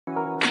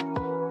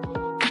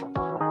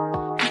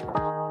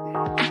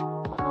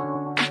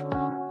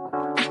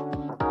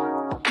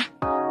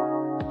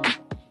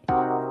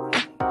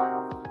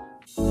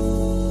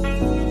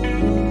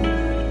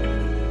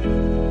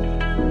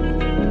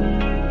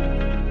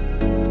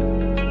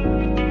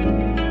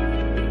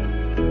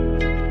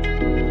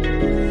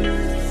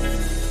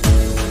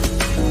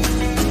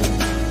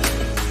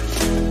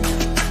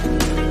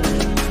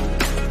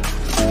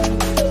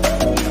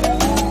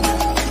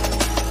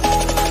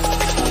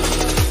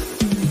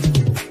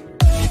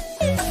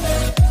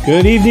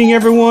Good evening,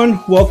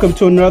 everyone. Welcome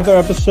to another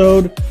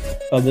episode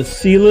of the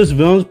C-List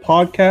Villains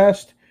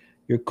Podcast,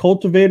 your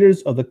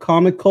cultivators of the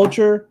comic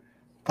culture.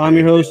 I'm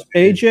your host,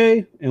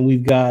 AJ, and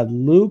we've got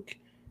Luke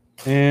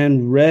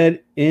and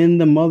Red in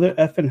the mother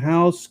effing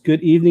house.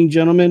 Good evening,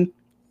 gentlemen.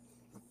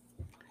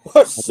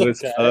 What's up,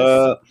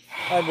 guys?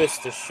 I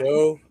missed the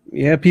show.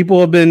 Yeah,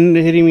 people have been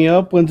hitting me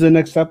up. When's the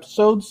next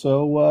episode?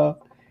 So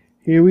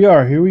here we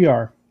are.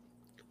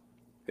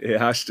 Hey,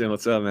 Ashton,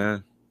 what's up,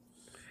 man?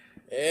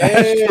 Hey,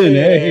 Ashton, hey.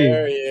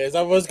 there he is.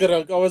 I was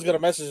gonna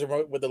message him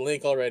with the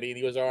link already,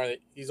 and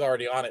he's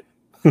already on it.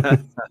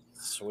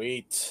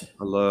 Sweet.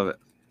 I love it.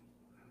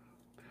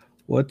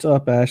 What's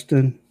up,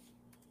 Ashton?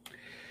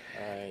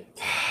 All right.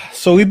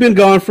 So we've been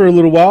gone for a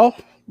little while,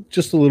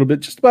 just a little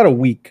bit, just about a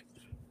week,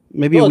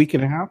 maybe a week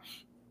and a half.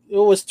 It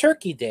was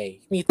Turkey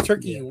Day.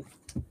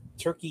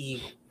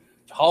 Turkey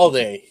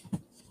holiday.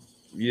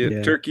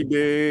 Yeah, Turkey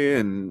Day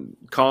and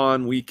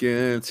Con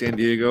weekend, San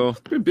Diego.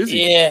 It's been busy.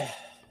 Yeah.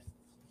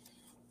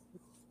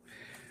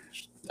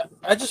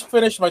 I just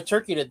finished my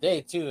turkey today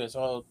too,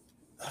 so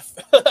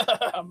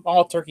I'm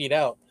all turkeyed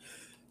out.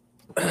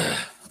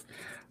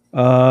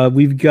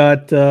 We've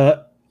got.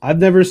 I've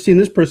never seen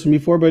this person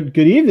before, but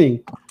good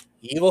evening,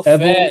 Evil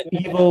Fett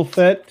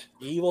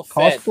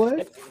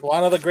cosplay.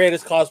 One of the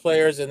greatest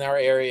cosplayers in our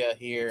area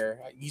here.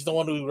 He's the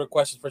one who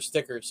requested for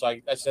stickers, so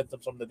I sent him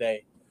some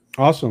today.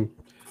 Awesome,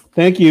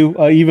 thank you.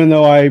 Even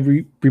though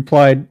I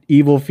replied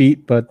 "evil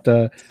feet," but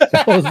that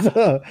was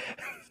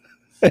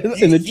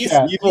in the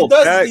chat. Evil.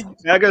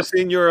 I got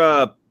seen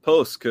your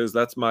post because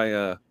that's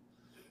my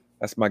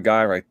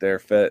guy right there,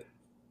 Fett.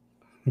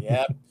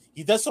 Yeah,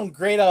 he does some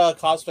great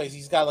cosplays.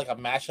 He's got like a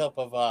mashup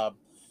of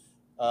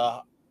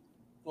what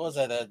was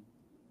that?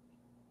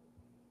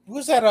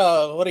 Who's that?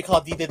 What do you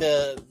call it? He did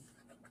the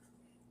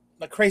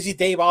crazy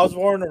Dave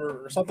Osborne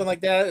or something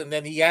like that, and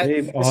then he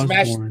had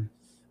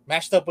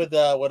mashed up with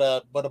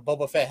a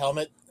Boba Fett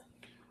helmet.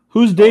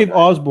 Who's Dave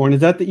Osborne?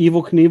 Is that the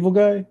Evel Knievel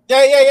guy?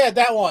 Yeah,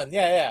 that one.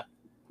 Yeah.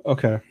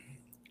 Okay.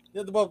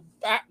 Well,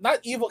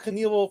 not Evel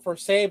Knievel per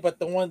se, but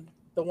the one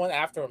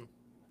after him.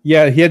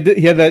 Yeah, he had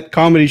that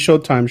comedy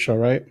Showtime show,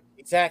 right?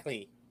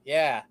 Exactly.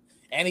 Yeah,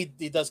 and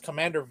he does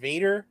Commander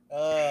Vader.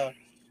 I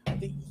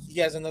think he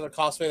has another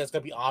cosplay that's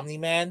gonna be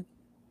Omni-Man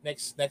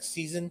next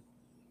season.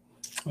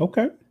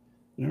 Okay.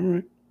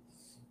 All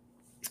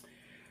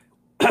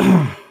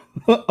right.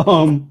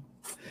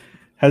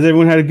 Has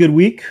everyone had a good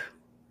week?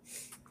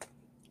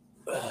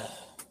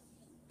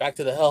 Back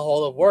to the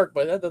hellhole of work,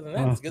 but other than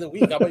that, it's a good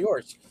week. How about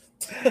yours?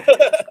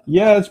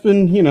 Yeah, it's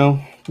been,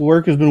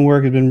 work has been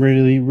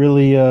really,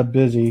 really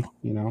busy,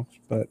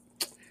 but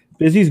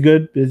busy's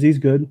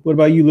good. What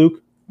about you,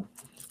 Luke?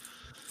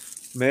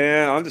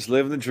 Man, I'm just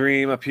living the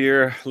dream up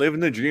here, living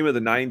the dream of the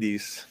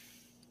 90s.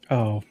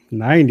 Oh,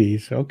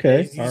 90s.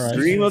 Okay. All right.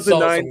 Dream of the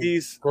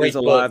 90s is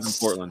alive in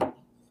Portland.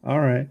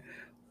 All right.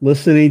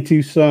 Listening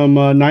to some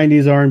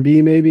 90s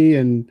R&B maybe,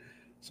 and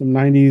some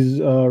 90s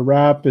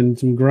rap and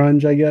some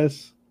grunge, I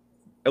guess.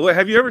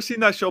 Have you ever seen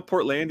that show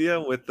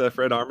Portlandia with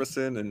Fred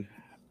Armisen? And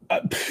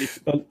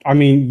I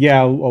mean, yeah,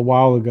 a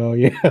while ago.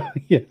 Yeah.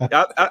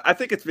 I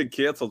think it's been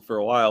canceled for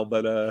a while,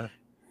 but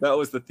that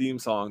was the theme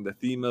song. The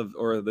theme of,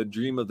 or the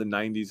dream of the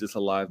 90s is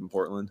alive in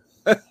Portland.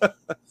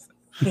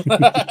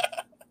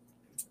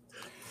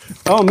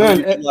 Oh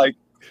man,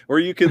 where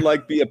you could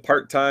be a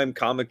part-time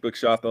comic book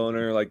shop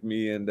owner like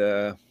me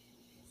and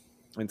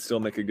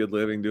still make a good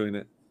living doing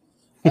it.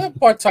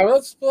 Part-time. I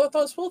thought it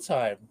was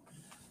full-time.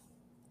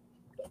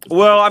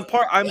 Well,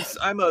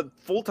 I'm a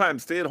full-time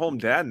stay-at-home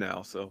dad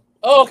now, so.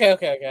 Oh,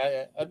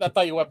 okay. I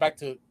thought you went back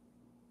to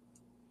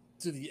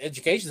the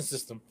education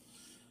system.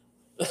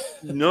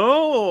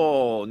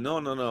 No.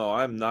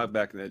 I'm not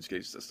back in the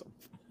education system.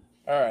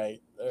 All right.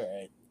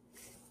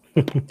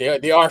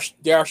 They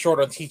are short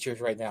on teachers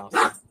right now.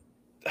 So.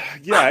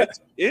 Yeah,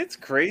 it's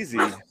crazy.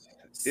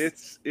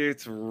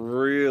 It's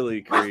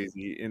really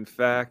crazy. In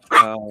fact,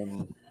 a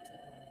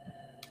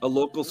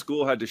local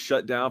school had to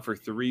shut down for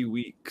 3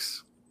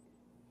 weeks.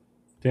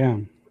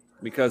 Damn.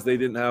 Because they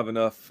didn't have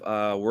enough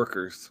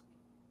workers.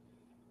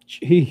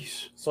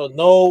 Jeez. So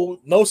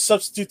no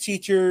substitute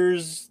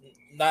teachers,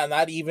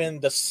 not even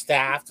the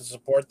staff to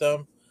support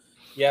them.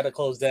 You had to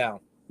close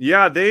down.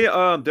 Yeah,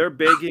 they're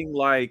begging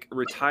like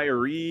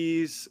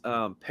retirees,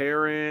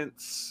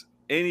 parents,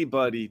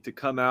 anybody to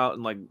come out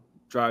and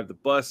drive the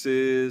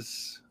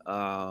buses,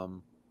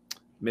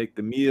 make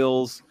the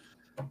meals.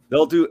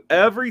 They'll do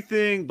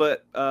everything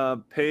but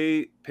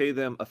pay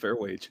them a fair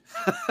wage.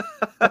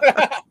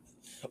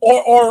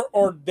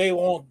 Or they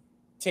won't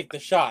take the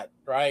shot,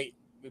 right?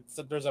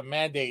 There's a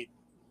mandate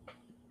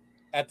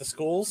at the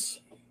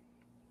schools.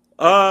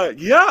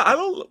 Yeah, I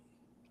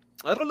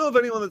don't know of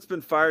anyone that's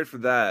been fired for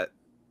that.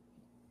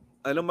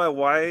 I know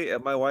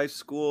at my wife's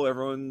school,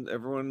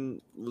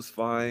 everyone was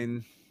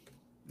fine.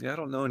 Yeah, I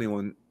don't know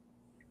anyone.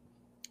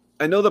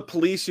 I know the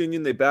police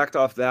union, they backed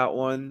off that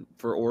one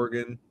for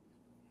Oregon.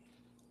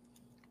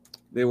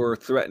 They were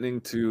threatening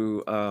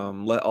to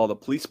let all the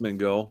policemen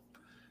go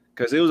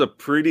because it was a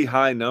pretty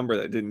high number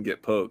that didn't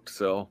get poked.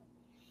 So,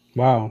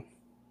 wow.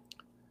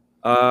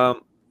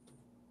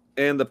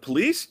 And the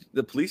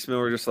policemen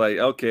were just like,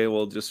 okay,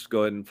 well, just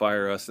go ahead and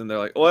fire us. And they're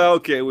like, well,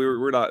 okay, we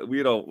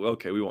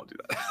won't do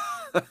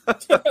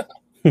that.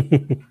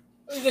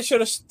 They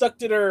should have stuck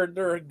to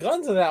their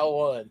guns in that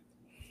one.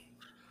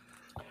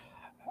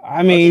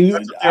 I mean,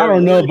 I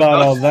don't know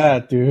about all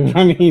that, dude.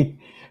 I mean,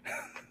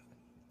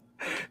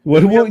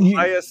 we have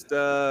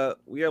the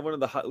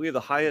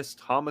highest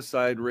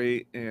homicide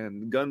rate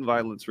and gun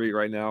violence rate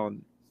right now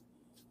in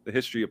the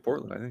history of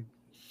Portland, I think.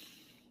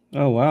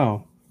 Oh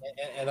wow.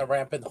 And a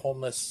rampant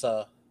homeless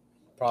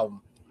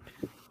problem.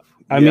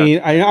 I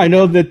mean, I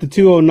know that the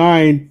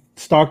 209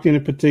 Stockton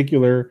in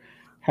particular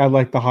had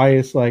like the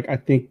highest, like I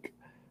think,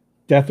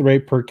 death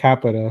rate per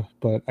capita,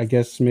 but I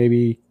guess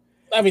maybe.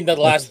 I mean, the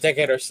last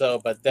decade or so,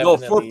 but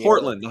definitely. No, for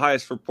Portland, the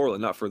highest for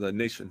Portland, not for the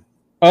nation.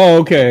 Oh,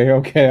 okay.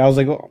 I was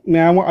like, oh,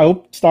 man, I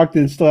hope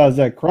Stockton still has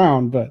that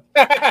crown, but.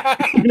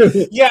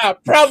 Yeah,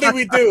 proudly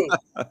we do.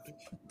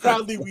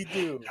 Proudly we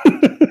do.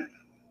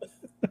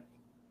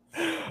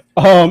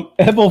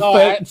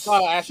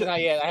 Actually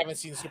not yet. I haven't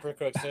seen Super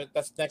Crooks. So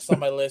that's next on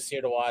my list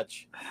here to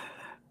watch.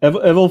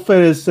 Evil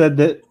Fed said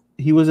that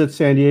he was at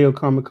San Diego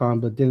Comic-Con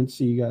but didn't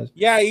see you guys.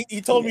 Yeah,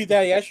 he told me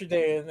that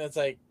yesterday, and it's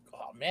like,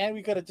 oh man,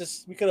 we could have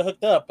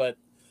hooked up, but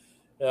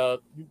I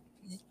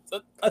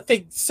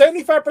think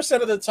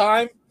 75% of the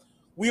time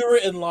we were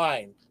in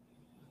line,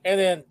 and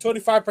then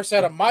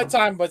 25% of my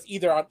time was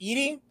either I'm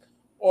eating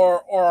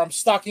or I'm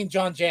stalking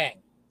John Jang.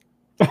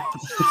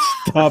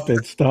 Stop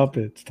it.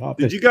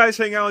 Did you guys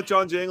hang out with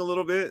John Jang a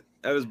little bit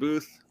at his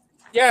booth?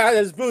 Yeah, at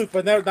his booth,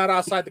 but not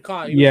outside the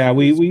con. Yeah,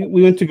 we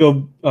went to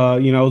go. I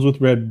was with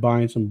Red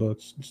buying some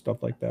books and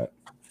stuff like that.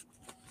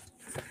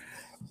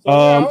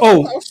 I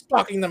was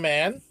stalking the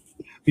man.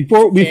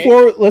 Before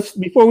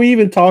we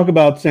even talk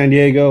about San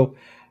Diego,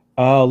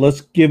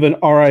 let's give an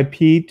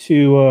RIP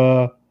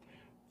to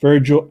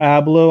Virgil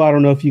Abloh. I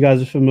don't know if you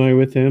guys are familiar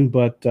with him,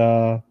 but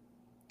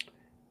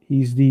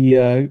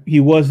he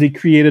was the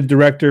creative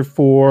director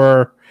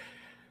for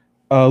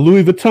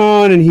Louis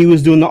Vuitton, and he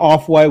was doing the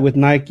Off-White with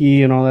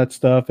Nike and all that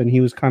stuff, and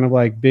he was kind of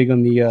like big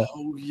on the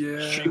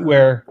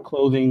streetwear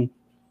clothing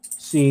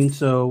scene.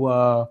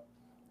 So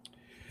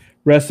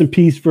rest in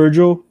peace,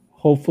 Virgil.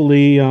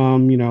 Hopefully,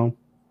 your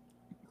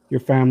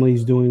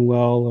family's doing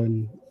well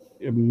and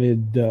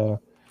amid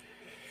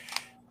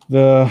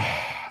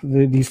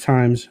these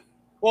times.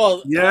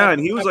 Well, yeah,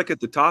 and he was like at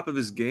the top of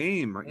his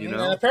game, And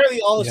apparently,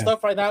 all the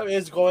stuff right now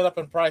is going up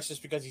in price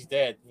just because he's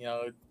dead.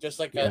 Just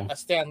like a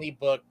Stan Lee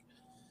book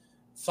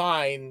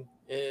sign,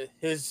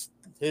 his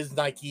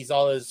Nikes,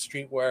 all his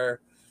streetwear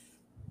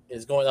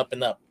is going up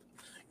and up.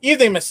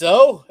 Evening,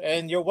 Maso,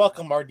 and you're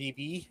welcome,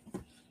 RDB.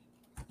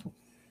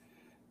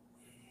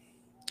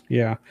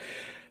 Yeah.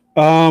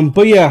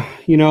 But yeah,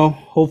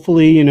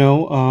 hopefully,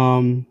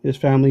 his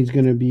family's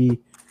gonna be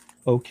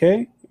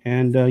okay,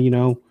 and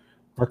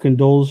our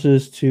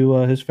condolences to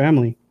his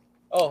family.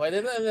 Oh, and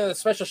then a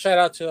special shout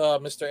out to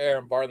Mr.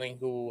 Aaron Barling,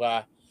 who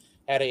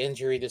had an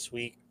injury this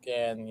week,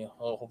 and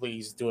hopefully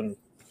he's doing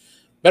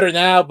better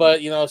now,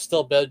 but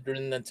still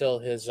bedridden until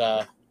his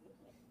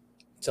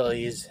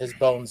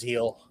bones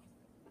heal.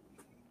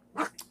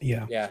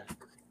 Yeah.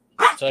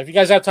 So if you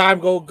guys have time,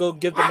 go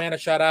give the man a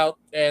shout out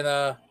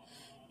and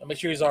make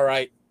sure he's all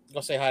right. Go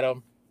say hi to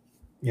him.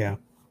 Yeah.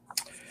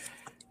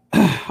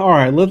 All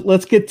right,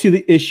 let's get to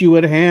the issue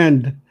at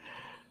hand.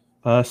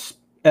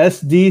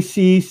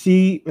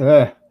 SDCC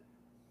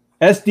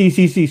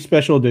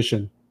Special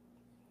Edition.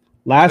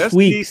 Last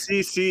week.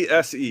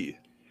 SDCCSE.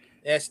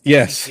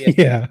 Yes.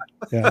 Yeah.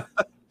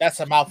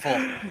 That's a mouthful.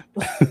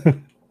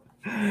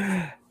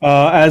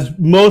 As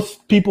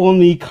most people in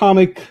the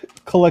comic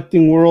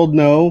collecting world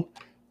know,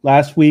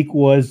 last week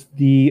was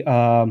the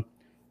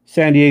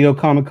San Diego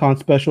Comic-Con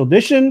Special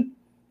Edition.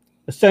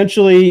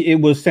 Essentially, it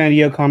was San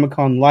Diego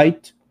Comic-Con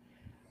Light.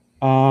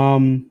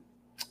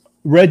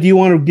 Red, do you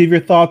want to give your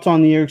thoughts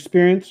on your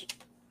experience?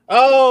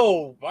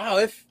 Oh, wow.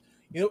 It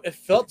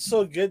felt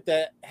so good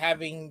that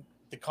having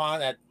the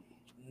con at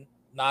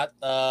not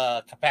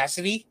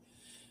capacity,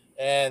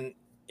 and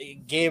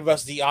it gave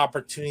us the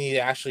opportunity to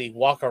actually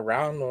walk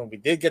around when we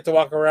did get to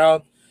walk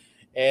around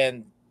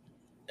and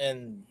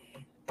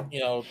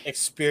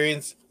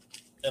experience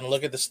and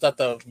look at the stuff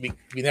that we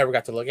never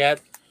got to look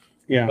at.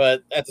 Yeah.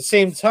 But at the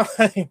same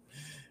time,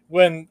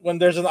 when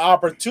there's an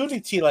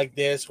opportunity like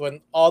this,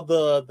 when all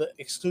the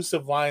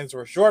exclusive lines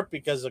were short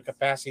because the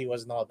capacity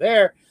wasn't all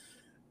there,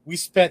 we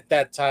spent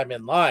that time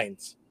in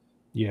lines.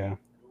 Yeah.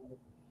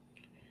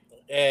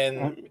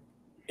 And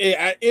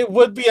it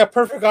would be a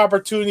perfect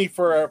opportunity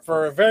for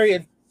a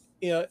very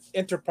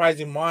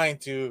enterprising mind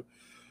to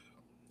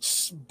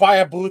buy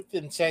a booth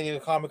in San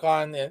Diego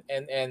Comic-Con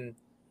and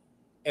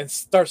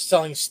start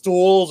selling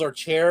stools or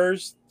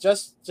chairs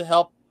just to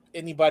help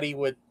anybody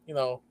with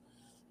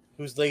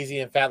who's lazy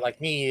and fat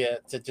like me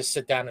to just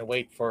sit down and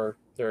wait for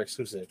their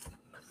exclusive.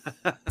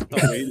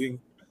 Waiting.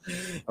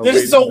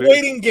 This is a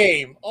waiting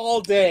game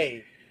all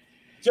day,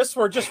 just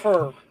for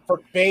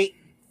bait,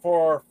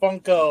 for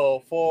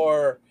Funko,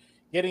 for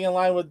getting in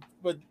line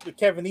with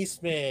Kevin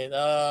Eastman,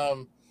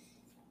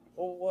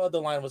 what other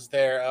line was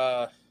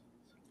there?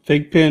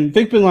 Fake pin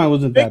line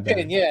wasn't Fake that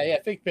Pin, bad. yeah,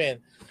 Fake Pin.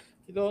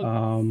 You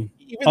know,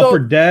 even Upper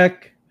though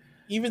Deck.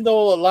 even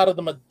though a lot of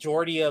the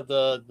majority of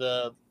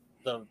the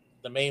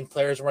main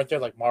players weren't there,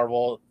 like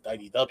Marvel,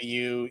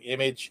 IDW,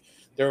 Image,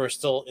 there were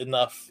still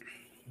enough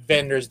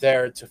vendors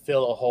there to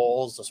fill the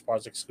holes as far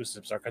as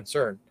exclusives are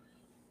concerned.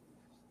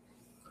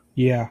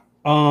 Yeah.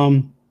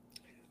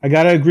 I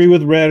gotta agree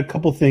with Red. A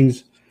couple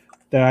things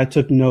that I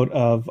took note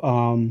of.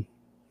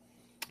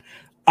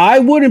 I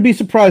wouldn't be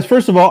surprised.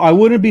 First of all, I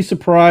wouldn't be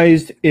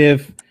surprised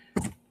if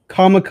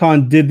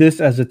Comic-Con did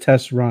this as a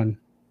test run.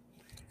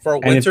 For a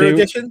winter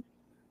edition?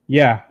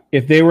 Yeah.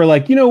 If they were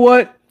like, you know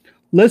what?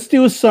 Let's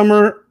do a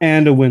summer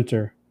and a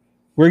winter.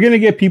 We're gonna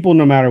get people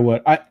no matter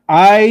what.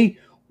 I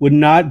would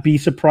not be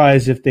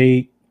surprised if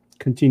they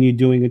continue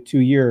doing a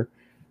 2-year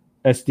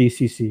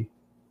SDCC.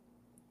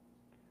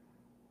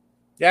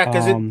 Yeah,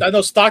 because I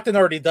know Stockton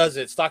already does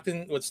it.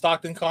 With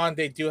Stockton Con,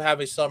 they do have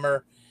a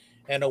summer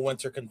and a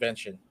winter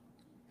convention.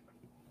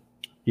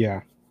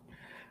 Yeah.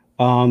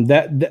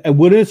 That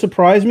wouldn't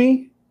surprise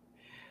me.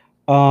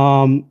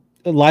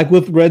 Like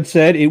with Red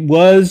said, it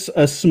was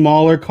a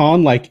smaller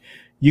con. Like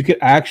you could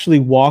actually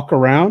walk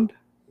around,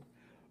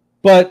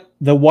 but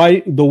the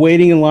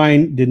waiting in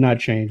line did not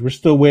change. We're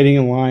still waiting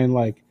in line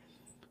like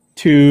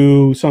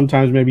 2,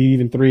 sometimes maybe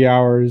even 3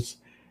 hours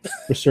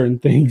for certain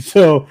things.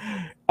 So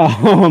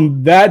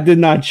that did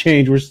not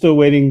change. We're still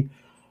waiting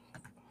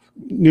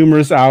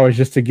numerous hours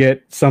just to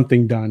get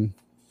something done.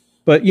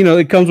 But you know,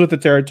 it comes with the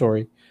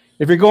territory.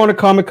 If you're going to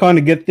Comic-Con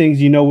to get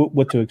things, you know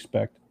what to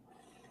expect.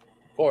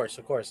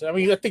 Of course. I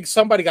mean, I think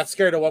somebody got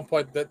scared at one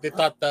point that they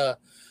thought the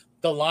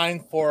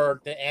line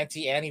for the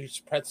Auntie Annie's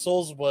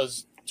pretzels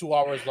was 2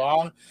 hours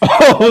long.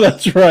 Oh,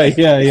 that's right.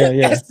 Yeah.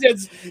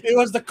 It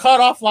was the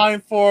cutoff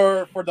line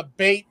for the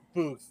bait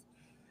booth.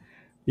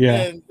 Yeah.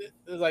 And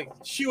like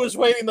she was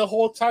waiting the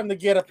whole time to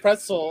get a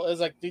pretzel.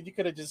 It's like, dude, you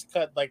could have just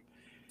cut like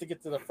to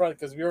get to the front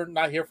because we were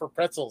not here for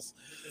pretzels.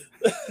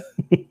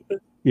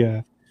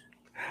 Yeah.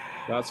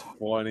 That's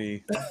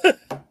funny.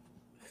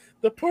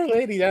 The poor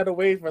lady had to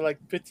wait for like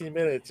 15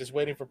 minutes just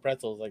waiting for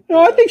pretzels. Like, no,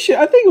 I think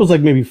it was like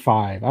maybe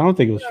 5. I don't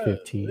think it was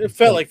 15. It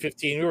felt like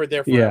 15. We were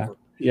there forever.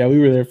 Yeah, we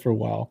were there for a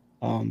while.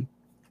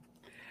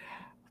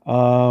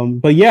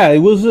 But yeah, it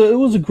was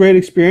a great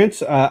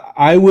experience.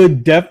 I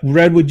would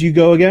Red, would you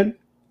go again?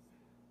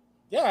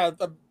 Yeah,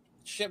 the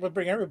shit would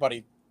bring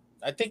everybody.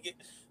 I think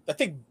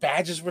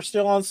badges were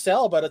still on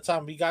sale by the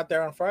time we got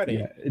there on Friday.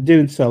 Yeah, it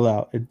didn't sell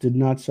out. It did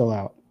not sell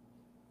out.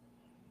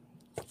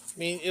 I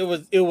mean,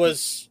 it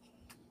was.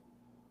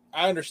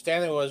 I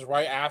understand it was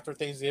right after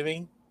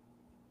Thanksgiving,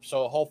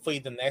 so hopefully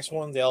the next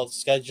one they'll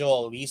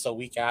schedule at least a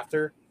week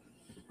after,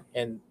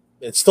 and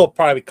it's still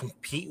probably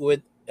compete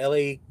with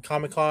LA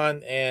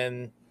Comic-Con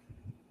and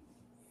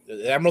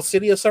Emerald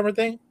City a summer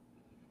thing,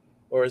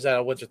 or is that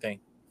a winter thing?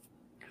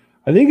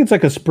 I think it's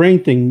like a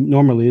spring thing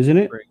normally, isn't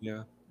it? Spring,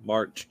 yeah,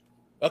 March.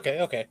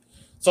 Okay.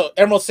 So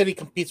Emerald City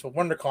competes with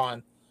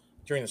WonderCon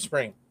during the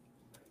spring.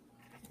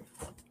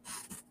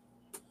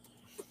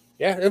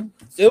 Yeah,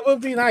 it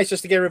would be nice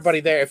just to get everybody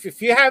there.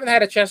 If you haven't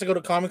had a chance to go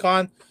to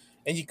Comic-Con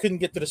and you couldn't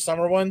get to the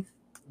summer one,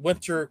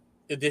 winter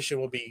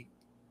edition will be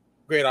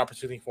a great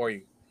opportunity for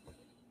you.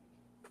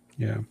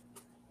 Yeah.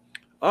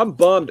 I'm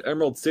bummed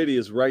Emerald City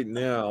is right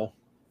now.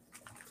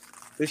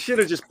 They should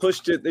have just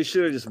pushed it. They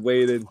should have just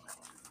waited,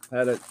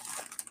 had it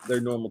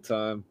their normal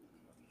time.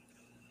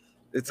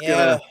 It's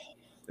a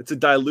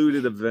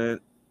diluted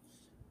event.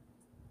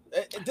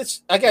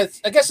 I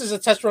guess it's a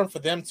test run for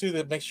them too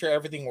to make sure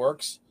everything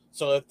works.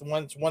 So if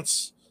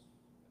once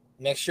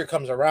next year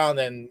comes around,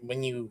 and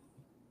when you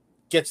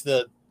get to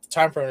the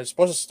time frame it's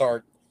supposed to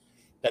start,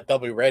 that they'll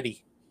be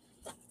ready.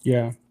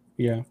 Yeah.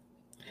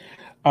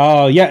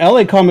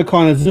 LA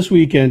Comic-Con is this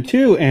weekend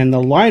too, and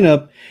the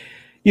lineup,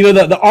 you know,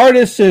 the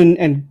artists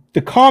and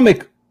the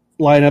comic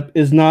lineup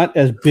is not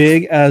as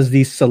big as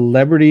the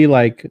celebrity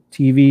like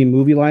TV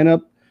movie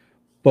lineup,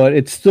 but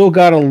it's still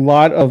got a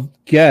lot of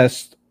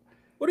guests.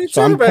 What are you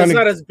talking about? It's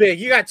not as big.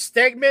 You got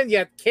Stegman, you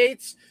have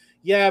Cates,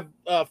 you have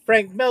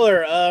Frank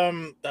Miller,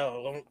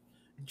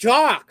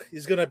 Jock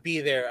is gonna be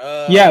there.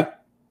 Yeah,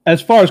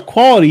 as far as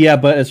quality,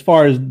 but as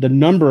far as the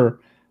number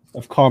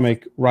of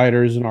comic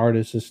writers and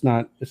artists, it's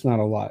not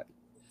a lot.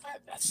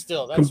 That's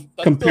still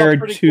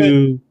compared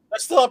to.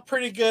 That's still a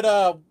pretty good it's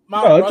a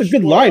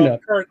good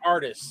lineup. Current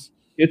artists.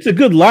 It's a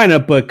good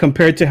lineup, but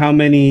compared to how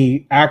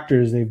many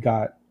actors they've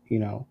got, they've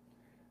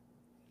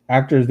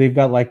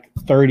got like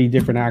 30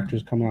 different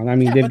actors coming on. I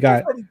mean, they're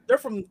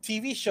from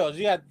TV shows.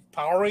 You got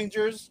Power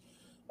Rangers,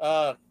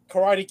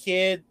 Karate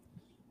Kid.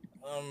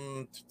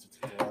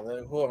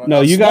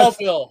 No, you got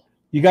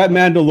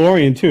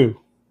Mandalorian too.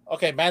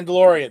 Okay,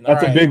 Mandalorian.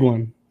 That's a big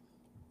one.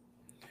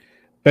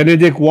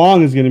 Benedict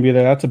Wong is going to be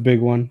there. That's a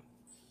big one.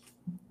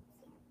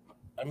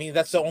 I mean,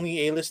 that's the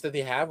only A-list that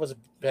they have was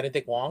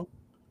Benedict Wong.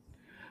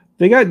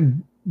 They got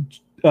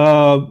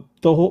the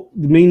whole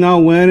Ming-Na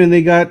Wen, and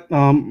they got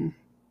Giancarlo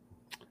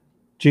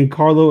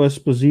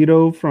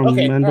Esposito from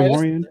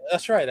Mandalorian.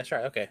 That's right.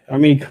 Okay. I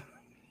mean,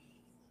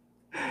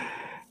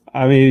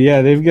 I mean,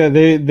 yeah,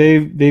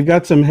 they've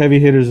got some heavy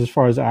hitters as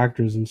far as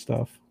actors and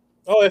stuff.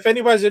 Oh, if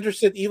anybody's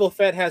interested, Evil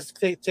Fett has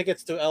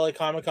tickets to LA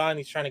Comic Con.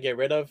 He's trying to get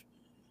rid of.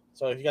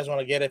 So if you guys want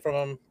to get it from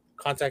him,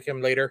 contact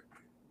him later.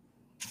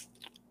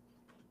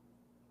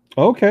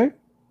 Okay,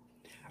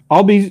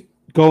 I'll be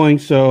going,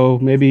 so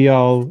maybe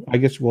I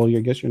guess. Well, I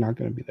guess you're not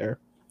going to be there.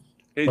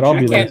 Hey, But I'll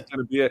Jim be there. Lee's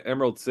going to be at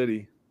Emerald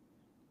City.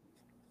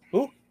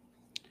 Who?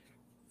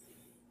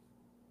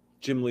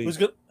 Jim Lee. Who's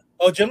good?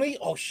 Oh, Jim Lee?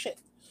 Oh, shit.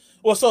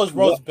 Well, so is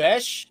Rose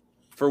Besh.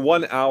 For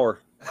 1 hour.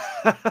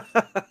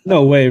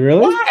 No way,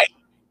 really? Why?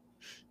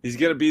 He's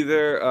going to be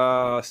there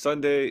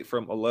Sunday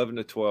from 11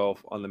 to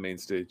 12 on the main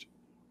stage.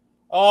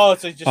 Oh,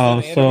 so he's just doing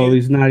an So interview?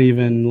 he's not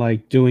even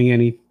like doing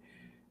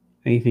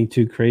anything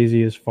too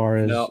crazy as far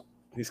as. No,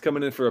 he's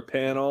coming in for a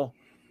panel.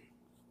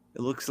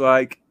 It looks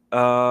like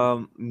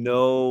no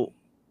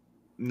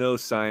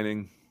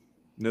signing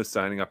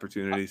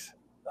opportunities.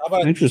 How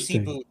about a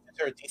Interesting. DC booth? Is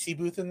there a DC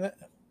booth in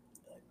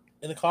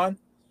the con?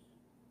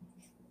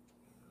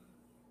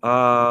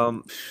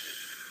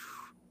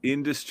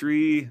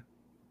 Industry.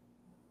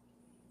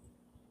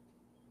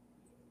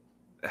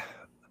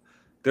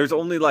 There's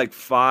only like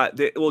 5.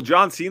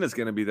 John Cena's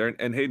going to be there,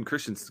 and Hayden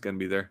Christensen's going to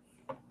be there.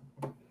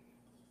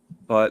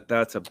 But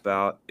that's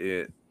about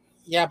it.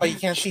 Yeah, but you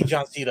can't see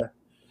John Cena.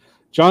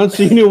 John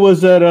Cena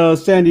was at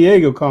San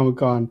Diego Comic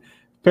Con.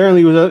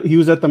 Apparently, he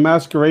was at the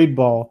Masquerade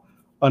Ball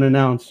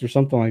unannounced or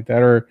something like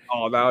that. Or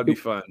Oh, that would be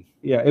fun.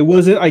 yeah, it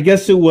wasn't. I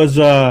guess it was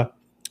a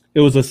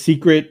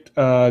secret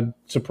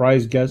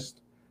surprise guest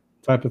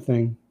type of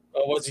thing.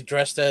 Oh, was he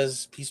dressed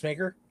as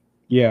Peacemaker?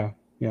 Yeah.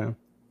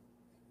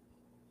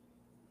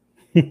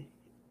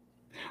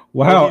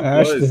 Wow, Oh, he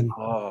was. Ashton.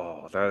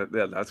 Oh,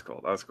 that's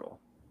cool. That's cool.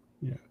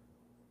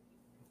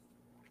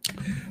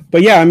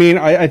 But yeah, I mean,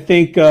 I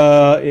think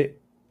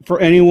for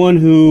anyone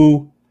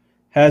who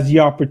has the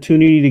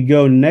opportunity to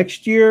go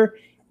next year,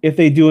 if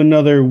they do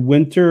another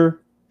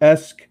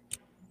winter-esque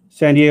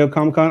San Diego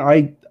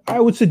Comic-Con, I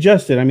would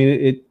suggest it. I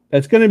mean,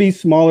 it's going to be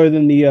smaller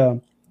than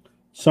the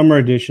summer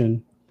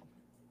edition,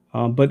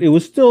 but it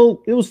was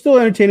still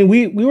entertaining.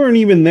 We weren't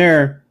even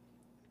there.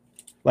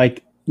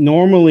 Like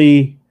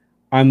normally,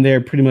 I'm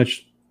there pretty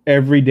much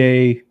every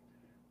day,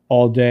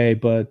 all day,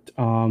 but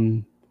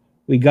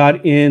we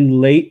got in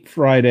late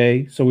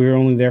Friday, so we were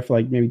only there for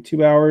like maybe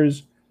 2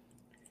 hours.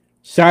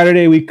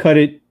 Saturday, we cut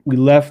it. We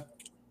left,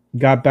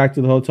 got back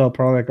to the hotel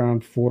probably like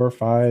around 4 or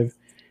 5.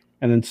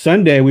 And then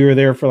Sunday, we were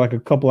there for like a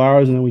couple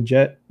hours, and then we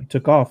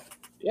took off.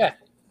 Yeah.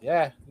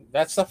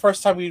 That's the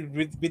first time we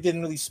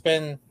didn't really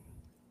spend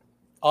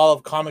all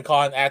of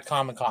Comic-Con at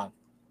Comic-Con.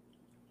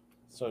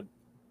 So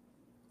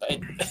I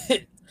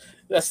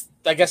guess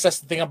that's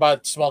the thing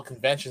about small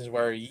conventions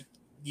where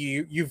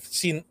you've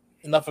seen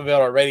enough of it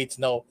already to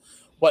know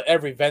what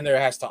every vendor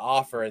has to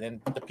offer, and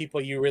then the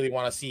people you really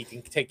want to see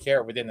can take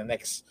care of within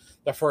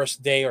the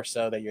first day or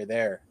so that you're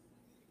there.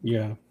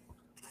 Yeah.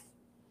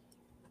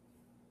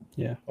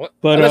 But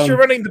unless you're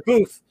running the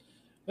booth,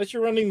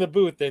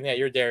 then yeah,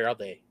 you're there all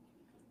day,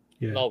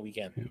 all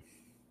weekend. Yeah.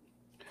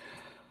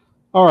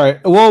 All right.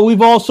 Well,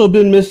 we've also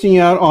been missing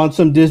out on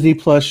some Disney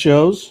Plus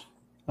shows.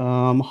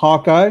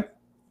 Hawkeye.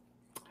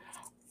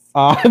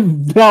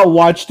 I've not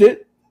watched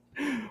it.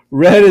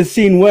 Red has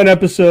seen one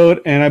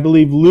episode, and I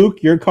believe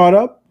Luke, you're caught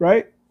up,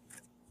 right?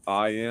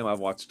 I am. I've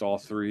watched all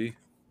 3.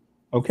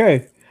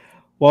 Okay.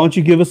 Why don't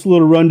you give us a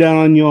little rundown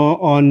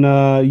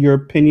on your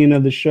opinion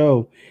of the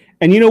show?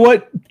 And you know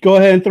what? Go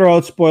ahead and throw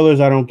out spoilers.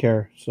 I don't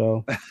care.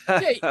 So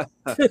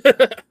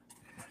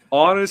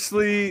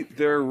honestly,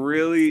 there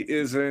really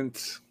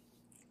isn't.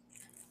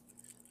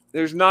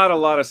 There's not a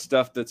lot of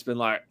stuff that's been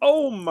like,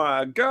 oh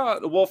my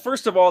god. Well,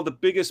 first of all, the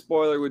biggest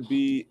spoiler would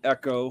be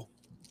Echo.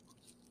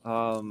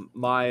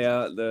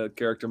 Maya, the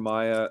character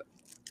Maya,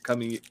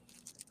 coming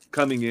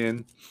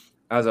in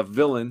as a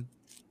villain.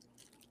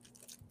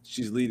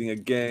 She's leading a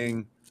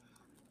gang,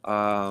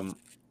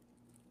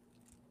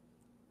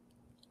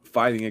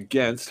 fighting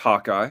against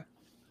Hawkeye.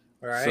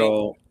 Right.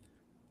 So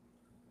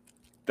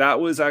that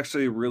was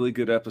actually a really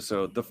good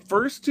episode. The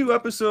first 2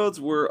 episodes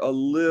were a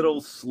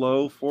little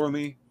slow for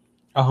me.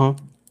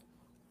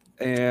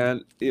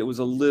 And it was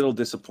a little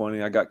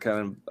disappointing. I got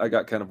kind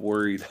of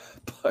worried,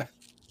 but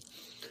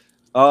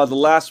the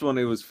last one,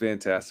 it was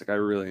fantastic. I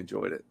really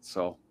enjoyed it.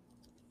 So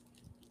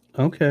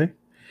okay.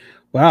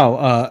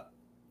 Wow.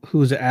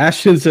 Who's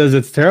Ashton says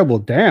it's terrible.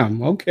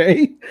 Damn.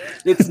 Okay.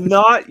 It's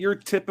not your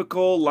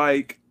typical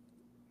like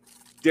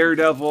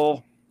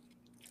Daredevil,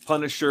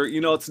 Punisher.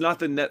 It's not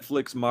the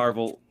Netflix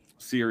Marvel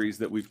series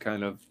that we've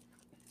kind of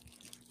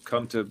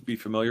come to be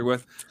familiar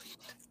with.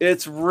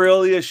 It's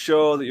really a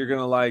show that you're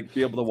gonna like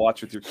be able to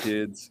watch with your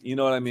kids. You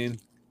know what I mean?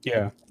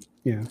 Yeah.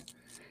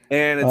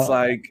 And it's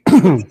like,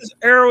 look at this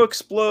arrow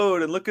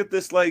explode, and look at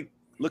this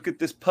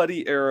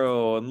putty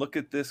arrow, and look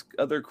at this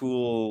other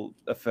cool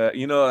effect.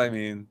 You know what I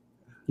mean?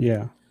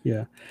 Yeah.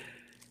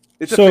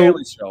 It's a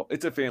family show.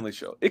 It's a family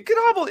show. It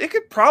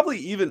could probably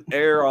even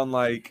air on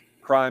like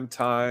prime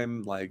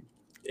time, like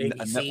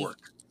a network.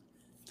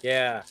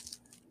 Yeah.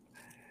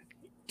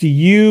 Do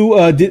you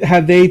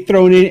have they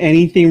thrown in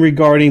anything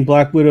regarding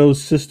Black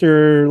Widow's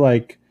sister,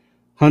 like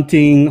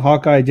hunting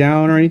Hawkeye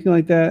down or anything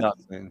like that?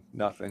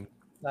 Nothing.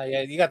 No,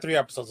 yeah, you got 3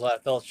 episodes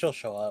left. She'll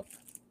show up.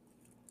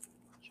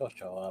 She'll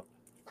show up.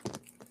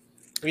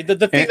 I mean,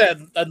 the thing that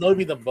annoyed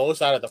me the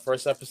most out of the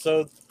first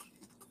episode,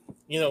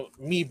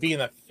 me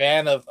being a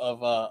fan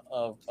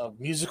of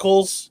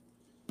musicals,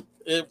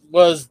 it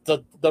was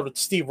the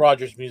Steve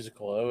Rogers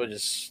musical. It was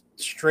just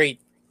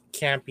straight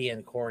campy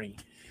and corny.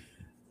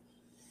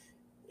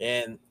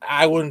 And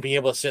I wouldn't be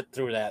able to sit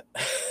through that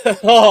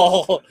at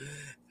all.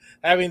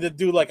 Having to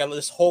do like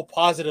this whole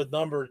positive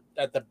number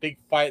at the big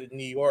fight in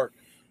New York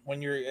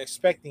when you're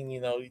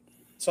expecting,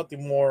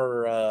 something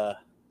more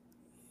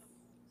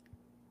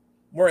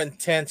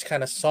intense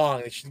kind of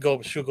song. It should go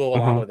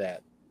along with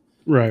that.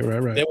 Right.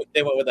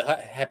 They went with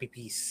a happy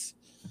piece.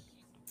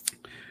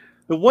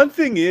 The one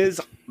thing is,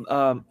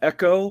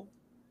 Echo,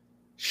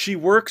 she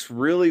works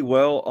really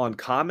well on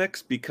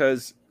comics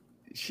because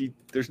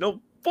there's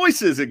no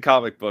voices in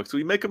comic books.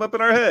 We make them up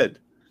in our head.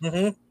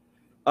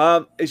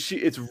 Mm-hmm.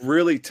 It's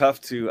really tough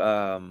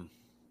to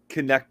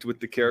connect with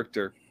the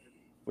character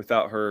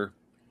without her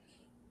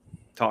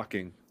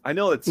talking. I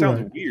know it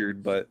sounds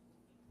weird, but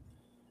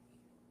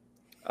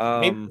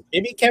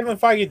maybe Kevin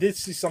Feige did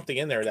see something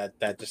in there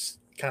that just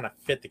kind of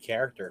fit the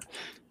character.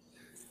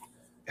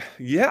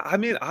 Yeah, I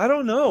mean, I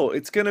don't know.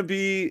 It's gonna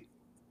be.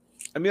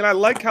 I mean, I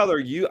like how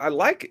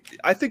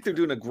I think they're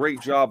doing a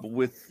great job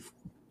with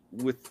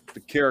the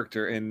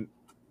character, and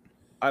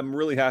I'm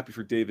really happy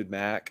for David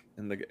Mack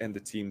and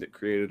the team that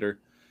created her,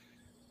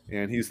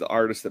 and he's the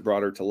artist that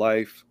brought her to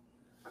life.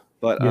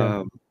 But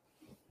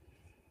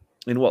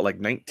in what, like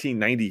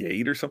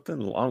 1998 or something?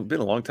 Been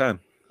a long time.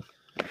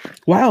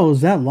 Wow, is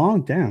that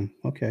long? Damn.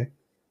 Okay.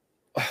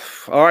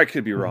 Oh, I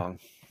could be wrong.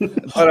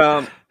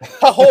 But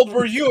how old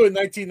were you in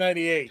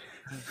 1998?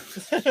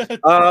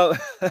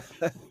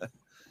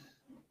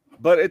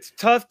 But it's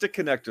tough to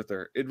connect with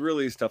her. It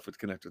really is tough to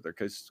connect with her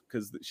because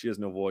she has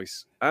no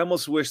voice. I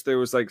almost wish there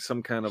was like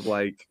some kind of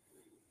like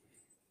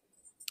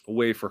a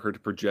way for her to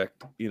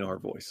project, her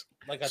voice.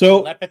 Like a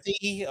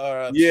telepathy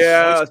or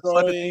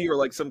telepathy or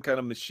like some kind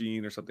of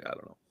machine or something. I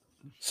don't know.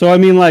 So I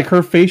mean, like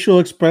her facial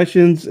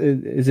expressions,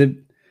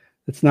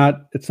 it's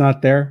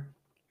not there.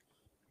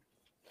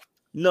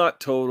 Not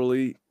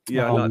totally.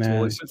 Yeah, not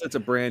totally. Since it's a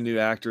brand new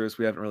actress,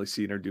 we haven't really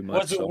seen her do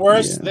much. Was it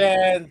worse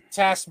than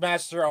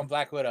Taskmaster on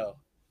Black Widow?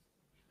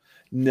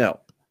 No.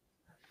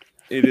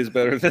 It is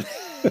better than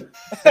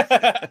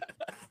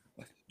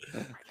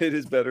it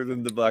is better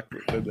than the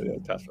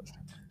Taskmaster.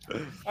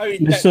 I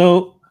mean,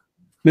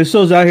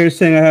 Misso's out here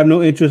saying I have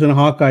no interest in a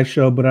Hawkeye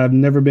show, but I've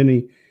never been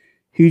a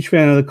huge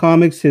fan of the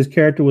comics. His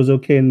character was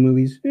okay in the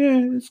movies. Yeah,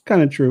 it's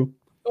kind of true.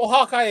 Well,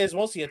 Hawkeye is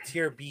mostly a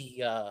tier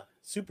B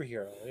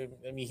superhero.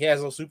 I mean, he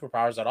has no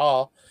superpowers at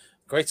all.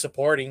 Great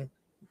supporting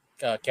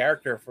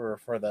character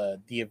for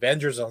the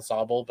Avengers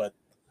ensemble, but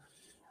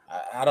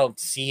I don't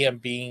see him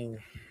being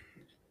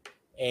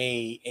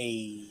a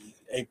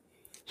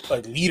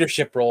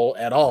leadership role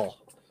at all.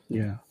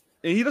 Yeah,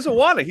 and he doesn't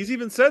want it. He's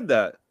even said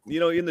that.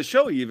 In the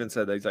show, he even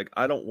said that. He's like,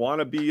 I don't want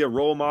to be a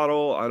role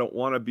model. I don't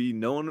want to be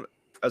known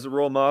as a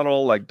role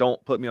model. Like,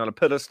 don't put me on a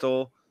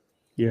pedestal.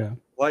 Yeah,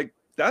 like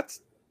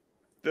that's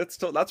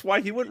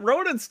why he went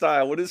Ronin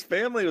style when his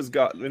family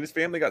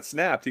got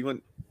snapped. He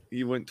went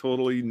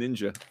totally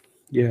ninja.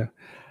 Yeah.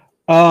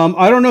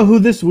 I don't know who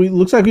this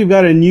looks like. We've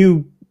got a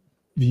new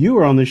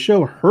viewer on the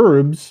show,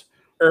 Herbs.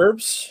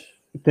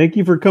 Thank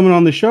you for coming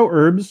on the show,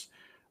 Herbs.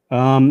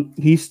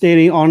 He's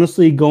stating,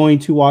 honestly, going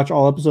to watch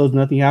all episodes.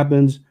 Nothing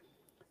happens.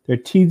 There are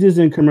teases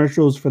and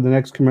commercials for the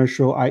next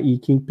commercial, i.e.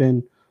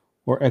 Kingpin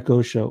or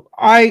Echo show.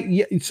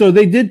 So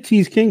they did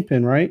tease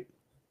Kingpin, right?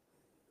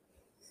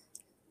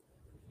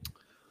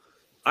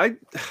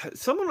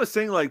 Someone was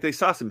saying like they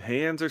saw some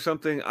hands or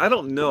something. I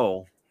don't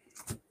know.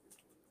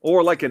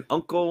 Or like an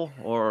uncle,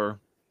 or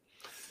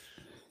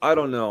I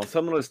don't know.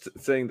 Someone was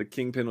saying the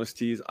Kingpin was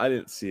teased. I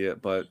didn't see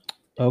it, but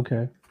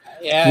okay.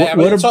 Yeah,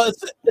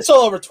 it's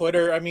all over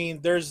Twitter. I mean,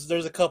 there's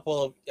a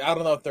couple of, I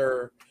don't know if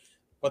they're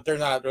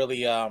not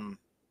really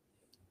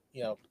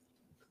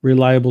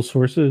reliable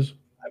sources.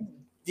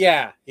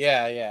 Yeah.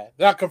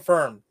 Not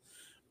confirmed.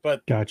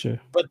 But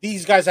gotcha. But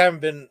these guys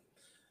haven't been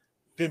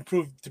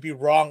proved to be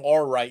wrong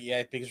or right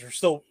yet, because we're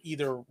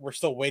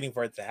still waiting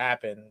for it to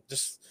happen.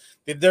 Just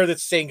they're the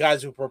same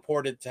guys who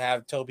purported to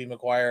have Tobey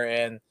Maguire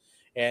and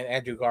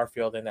Andrew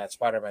Garfield in that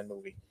Spider-Man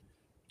movie.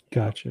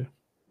 Gotcha.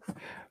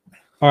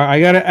 All right, I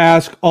gotta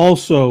ask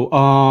also,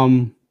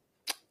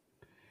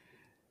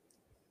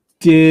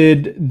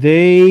 did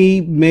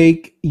they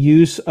make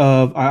use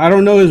of, I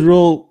don't know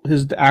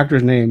his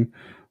actor's name,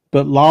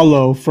 but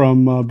Lalo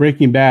from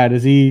Breaking Bad?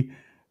 Does he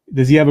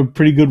have a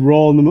pretty good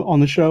role on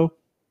the show?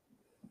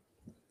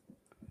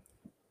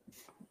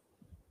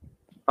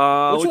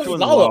 Which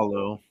one's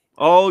Lalo?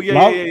 Oh yeah.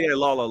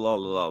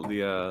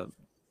 Lalo.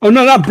 Oh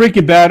no, not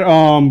Breaking Bad.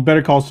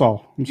 Better Call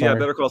Saul. I'm sorry. Yeah,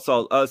 Better Call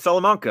Saul.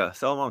 Salamanca.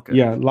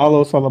 Yeah,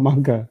 Lalo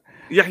Salamanca.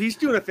 Yeah, he's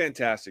doing a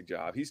fantastic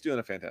job.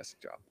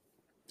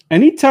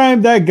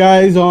 Anytime that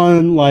guy's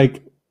on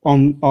like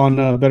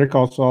on Better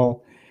Call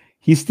Saul,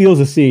 he steals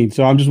a scene.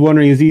 So I'm just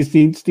wondering, is he a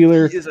scene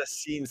stealer? He is a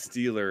scene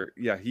stealer.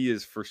 Yeah, he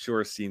is for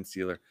sure a scene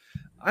stealer.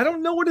 I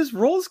don't know what his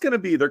role is going to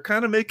be. They're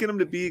kind of making him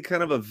to be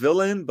kind of a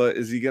villain, but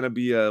is he going to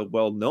be a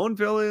well-known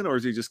villain, or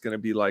is he just going to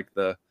be like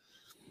the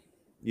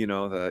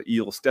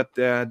evil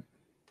stepdad,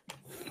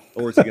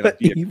 or is he going to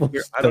be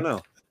I don't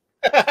know.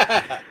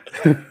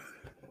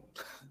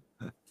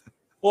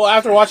 Well,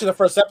 after watching the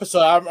first episode,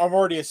 I'm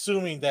already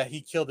assuming that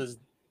he killed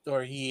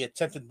he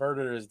attempted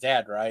murder his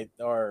dad, right?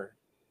 Or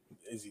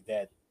is he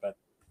dead? But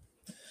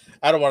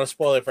I don't want to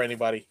spoil it for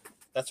anybody.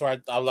 That's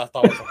where I left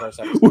off with the first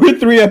episode. We're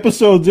 3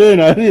 episodes in.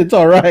 It's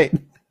all right.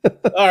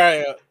 All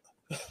right.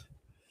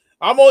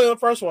 I'm only the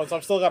first one, so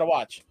I'm still got to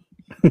watch.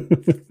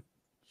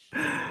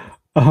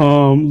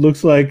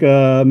 Looks like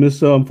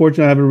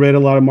unfortunately, I haven't read a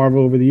lot of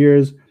Marvel over the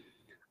years.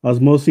 I was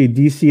mostly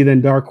DC,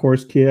 then Dark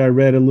Horse kid. I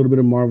read a little bit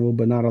of Marvel,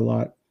 but not a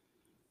lot.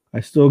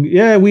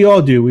 We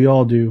all do.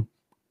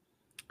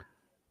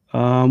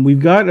 We've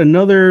got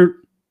another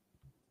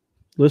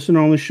listener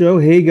on the show.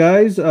 Hey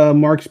guys,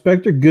 Mark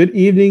Spector. Good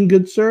evening,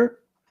 good sir.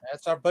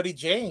 That's our buddy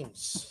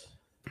James.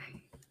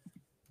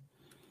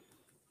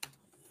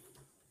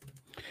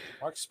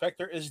 Mark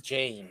Spector is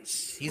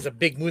James. He's a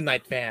big Moon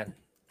Knight fan.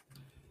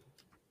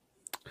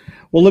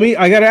 Well,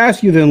 I got to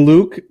ask you then,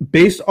 Luke,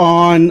 based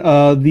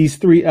on these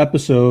 3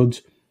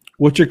 episodes,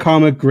 what's your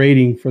comic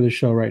grading for the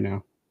show right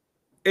now?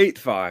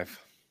 8.5.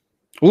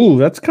 Ooh,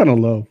 that's kind of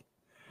low.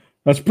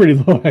 That's pretty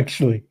low,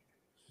 actually.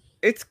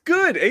 It's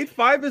good.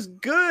 8.5 is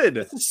good.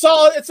 It's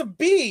solid. It's a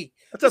B.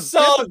 That's a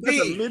solid B.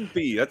 That's a mid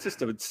B. That's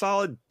just a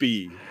solid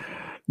B.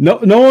 No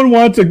one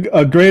wants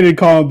a graded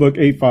comic book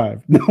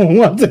 8.5. No one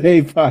wants an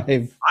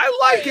 8.5. I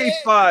like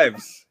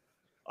 8.5s.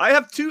 I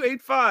have 2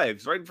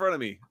 8.5s right in front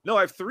of me. No,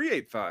 I have 3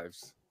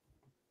 8.5s.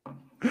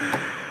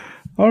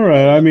 All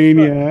right. I mean,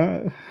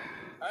 yeah.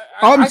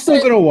 I'm still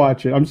going to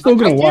watch it. I'm still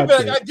going to watch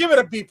it. I give it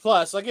a B+.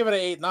 I give it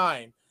an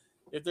 8.9.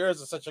 If there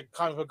is such a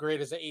comic book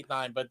grade as an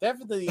 8.9, but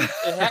definitely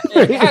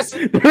it has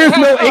no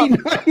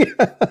 8.9.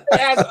 It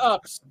has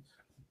ups.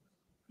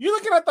 You're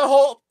looking at the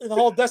whole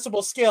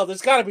decibel scale.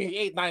 There's got to be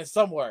an 8.9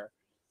 somewhere.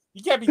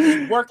 You can't be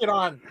just working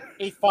on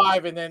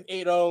 8.5 and then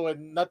 8.0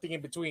 and nothing in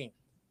between.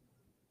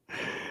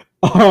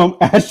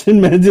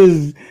 Ashton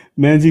Menzies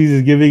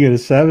is giving it a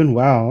 7.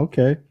 Wow.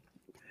 Okay.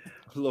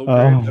 Low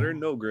grade, better than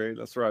no grade.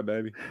 That's right,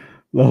 baby.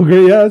 Low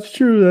grade. Yeah, that's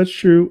true. That's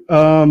true.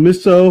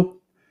 Misso.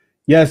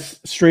 Yes,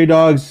 Stray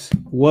Dogs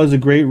was a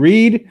great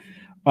read.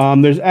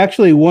 There's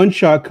actually one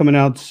shot coming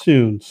out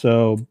soon,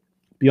 so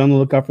be on the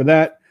lookout for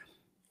that.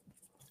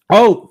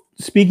 Oh,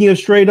 speaking of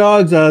Stray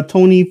Dogs,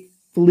 Tony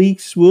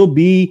Fleeks will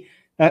be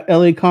at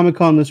LA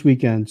Comic-Con this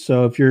weekend.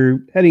 So if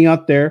you're heading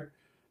out there,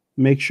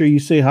 make sure you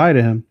say hi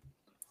to him.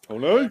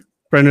 Hello,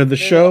 friend of the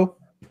show.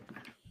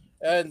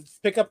 And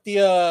pick up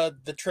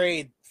the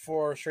trade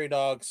for Stray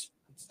Dogs.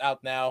 It's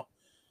out now.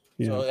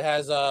 Yeah. So it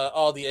has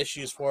all the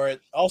issues for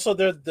it. Also,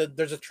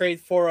 there's a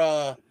trade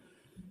for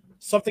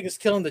Something is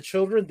Killing the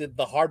Children,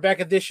 the hardback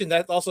edition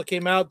that also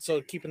came out.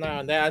 So keep an eye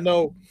on that. I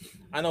know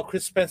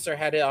Chris Spencer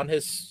had it on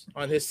his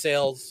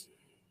sales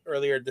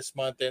earlier this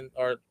month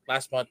or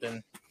last month,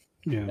 and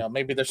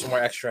maybe there's some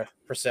more extra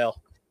for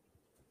sale.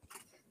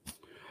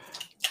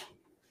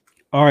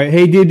 All right.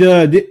 Hey, did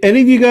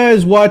any of you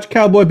guys watch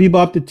Cowboy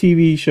Bebop, the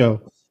TV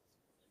show?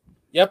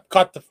 Yep,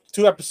 caught the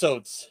 2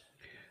 episodes.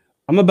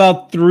 I'm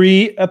about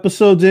 3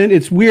 episodes in.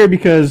 It's weird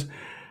because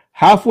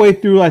halfway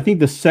through, I think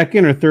the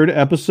 2nd or 3rd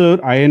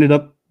episode, I ended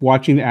up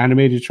watching the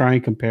anime to try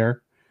and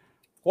compare.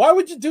 Why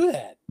would you do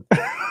that?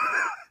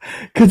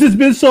 Because it's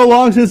been so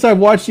long since I've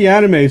watched the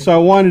anime, so I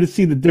wanted to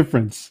see the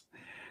difference.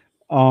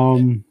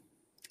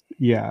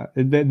 Yeah,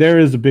 there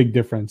is a big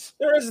difference.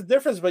 There is a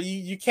difference, but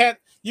you can't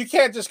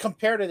just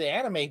compare to the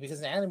anime because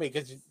the anime you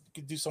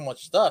can do so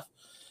much stuff.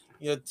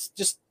 It's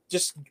just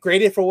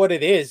grade it for what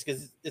it is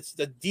because it's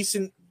a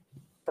decent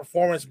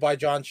performance by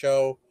John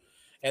Cho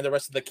and the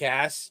rest of the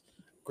cast.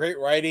 Great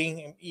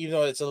writing, even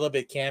though it's a little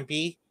bit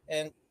campy,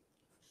 and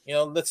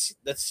let's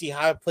see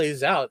how it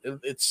plays out.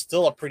 It's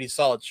still a pretty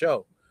solid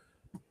show.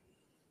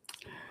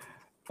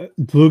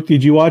 Luke,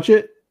 did you watch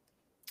it?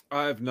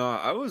 I have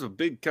not. I was a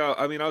big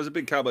Cowboy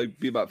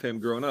Bebop fan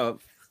growing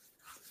up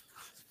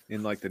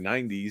in like the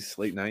 90s,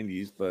 late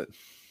 90s, but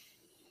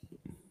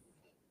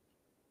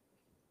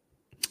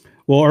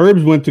well,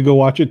 Herbs went to go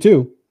watch it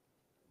too.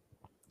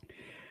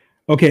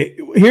 Okay,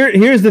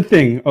 here's the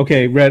thing.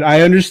 Okay, Red,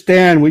 I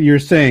understand what you're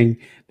saying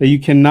that you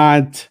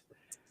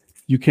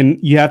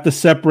have to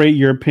separate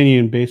your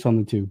opinion based on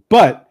the 2.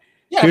 But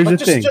here's the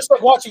thing. Just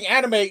like watching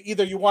anime,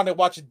 either you want to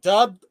watch it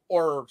dubbed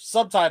or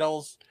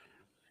subtitles,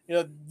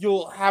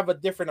 you'll have a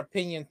different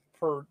opinion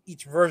for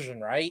each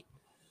version, right?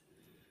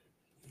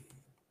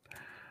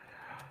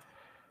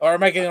 Or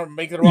am I going to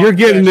make it wrong? You're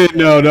getting it.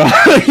 No.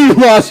 You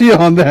lost me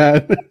on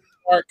that.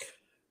 Mark.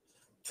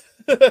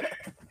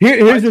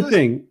 Here's the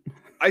thing.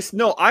 I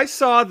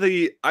saw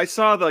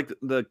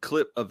the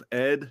clip of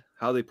Ed,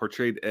 how they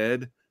portrayed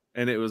Ed,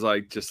 and it was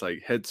like just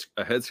like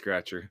a head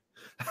scratcher.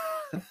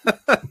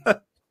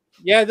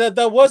 Yeah,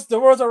 there was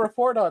a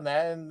report on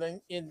that, and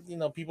then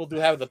people do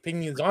have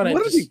opinions on it.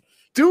 What is he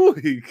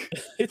doing?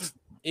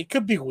 It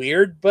could be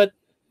weird, but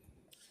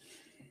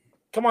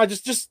come on,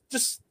 just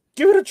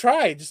give it a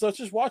try. Let's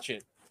just watch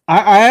it.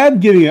 I am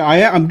giving it.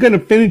 I'm going to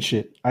finish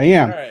it. I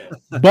am. All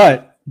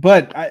right.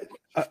 But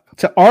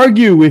to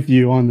argue with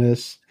you on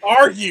this.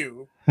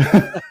 Argue.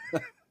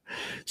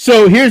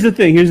 So here's the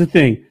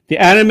thing. The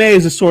anime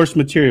is a source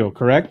material,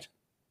 correct?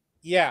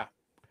 Yeah.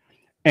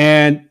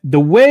 And the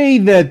way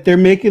that they're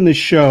making the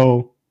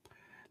show,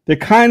 they're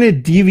kind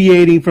of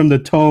deviating from the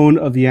tone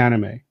of the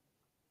anime.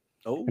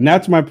 Oh. And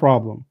that's my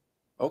problem.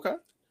 Okay.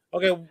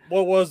 Okay,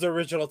 what was the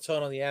original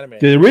tone on the anime?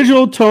 The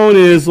original tone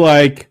is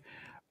like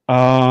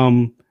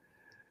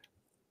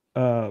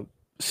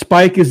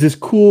Spike is this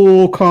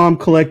cool, calm,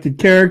 collected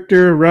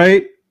character,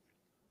 right?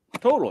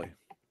 Totally.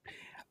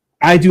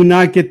 I do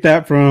not get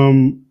that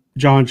from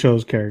John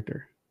Cho's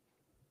character.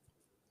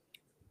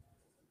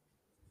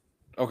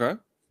 Okay.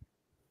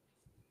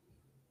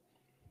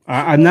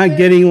 I'm not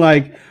getting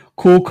like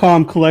cool,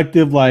 calm,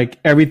 collective, like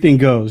everything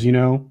goes,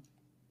 No,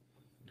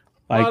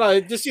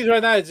 it just seems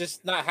right now it's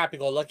just not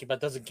happy-go-lucky, but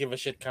doesn't give a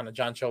shit kind of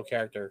John Cho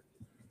character.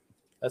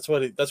 That's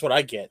what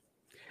I get.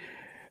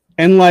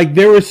 And like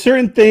there were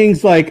certain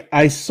things, like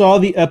I saw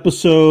the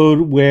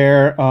episode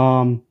where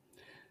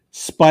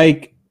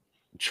Spike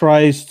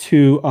tries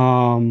to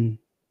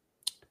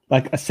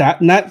like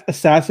not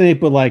assassinate,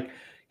 but like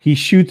he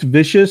shoots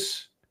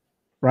Vicious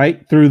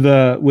right through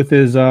with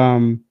his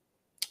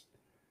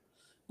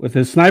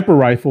sniper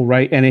rifle,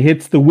 right, and it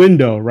hits the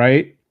window,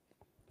 right.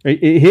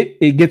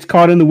 It gets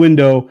caught in the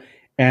window,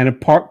 and a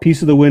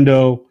piece of the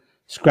window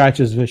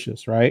scratches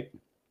Vicious, right.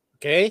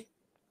 Okay.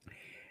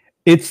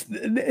 It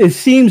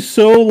seems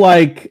so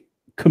like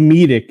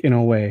comedic in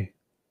a way.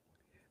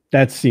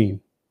 That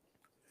scene,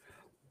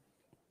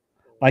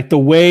 like the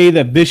way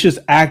that Vicious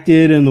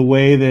acted and the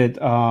way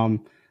that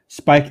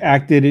Spike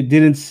acted, it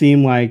didn't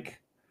seem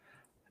like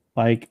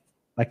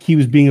he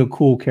was being a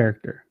cool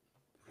character.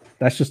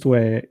 That's just the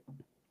way.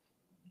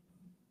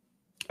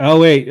 Oh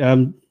wait,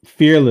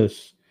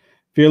 Fearless.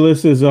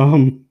 Fearless is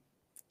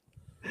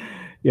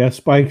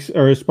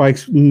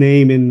Spike's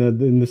name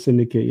in the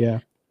syndicate. Yeah.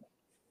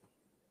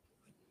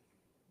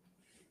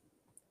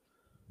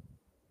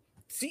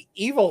 See,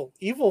 Evil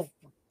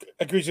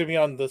agrees with me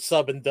on the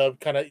sub and dub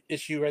kind of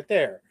issue right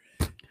there.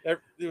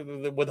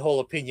 With the whole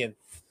opinion.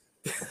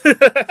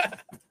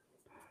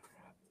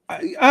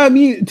 I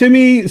mean, to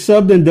me,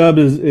 subbed and dubbed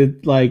is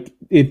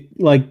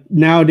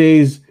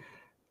nowadays.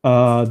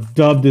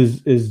 Dubbed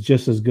is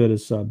just as good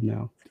as sub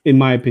now, in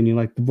my opinion.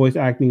 Like the voice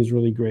acting is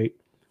really great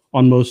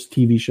on most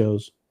TV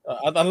shows.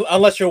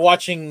 Unless you're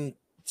watching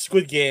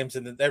Squid Games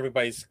and then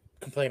everybody's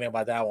complaining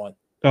about that one.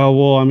 Oh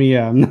well, I mean,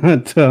 yeah, I'm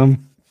not.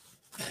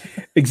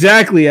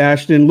 Exactly,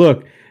 Ashton.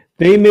 Look,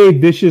 they made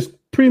Vicious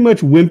pretty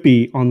much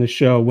wimpy on the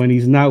show when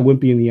he's not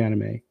wimpy in the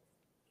anime,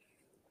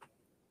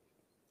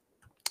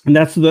 and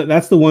that's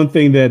the one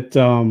thing that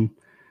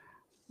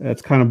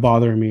that's kind of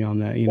bothering me on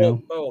that.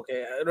 Oh,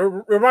 okay.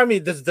 Remind me,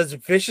 does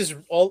Vicious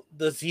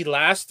does he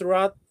last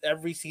throughout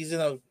every season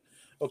of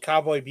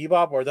Cowboy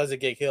Bebop, or does it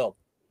get killed?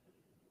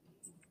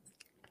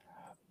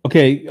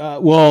 Okay,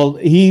 well,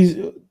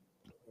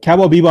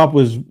 Cowboy Bebop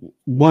was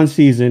one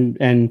season,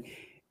 and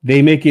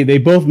they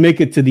both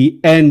make it to the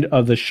end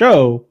of the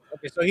show.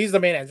 Okay, so he's the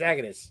main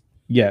antagonist.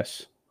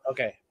 Yes.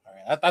 Okay, all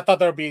right. I thought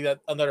there would be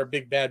another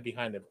big bad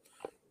behind him.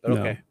 But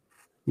okay.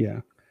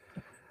 No.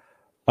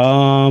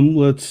 Yeah.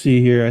 Let's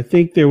see here. I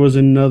think there was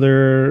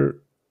another.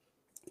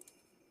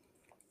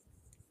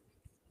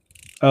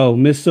 Oh,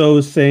 Miss O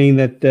is saying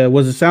that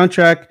was a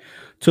soundtrack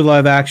to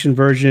live action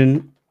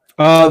version.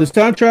 The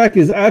soundtrack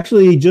is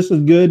actually just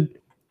as good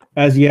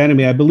as the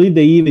anime. I believe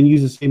they even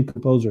use the same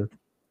composer.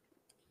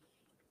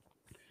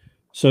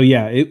 So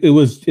yeah,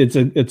 it's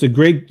a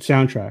great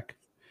soundtrack.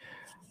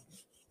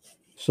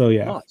 So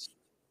yeah. Nice.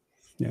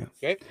 Yeah.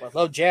 Okay. Well, I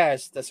love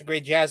jazz. That's a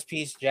great jazz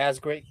piece.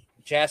 Great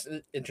jazz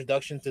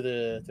introduction to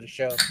the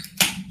show.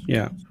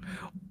 Yeah.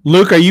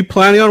 Luke, are you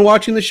planning on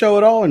watching the show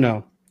at all or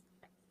no?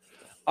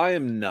 I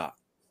am not.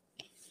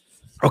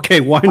 Okay,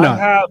 why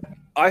not?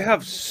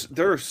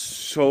 There are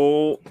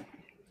so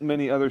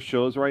many other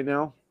shows right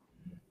now,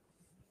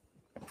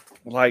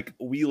 like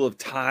Wheel of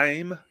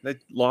Time that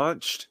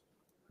launched.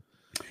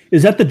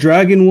 Is that the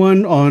Dragon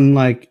one on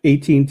like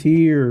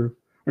AT&T or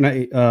not?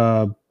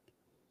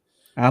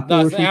 Apple?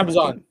 No, it's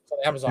Amazon.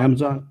 It's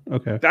Amazon.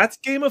 Okay. That's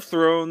Game of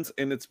Thrones,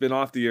 and it's been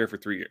off the air for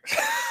 3 years.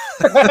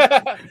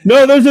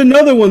 No, there's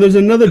another one. There's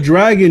another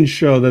Dragon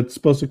show that's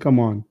supposed to come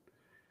on.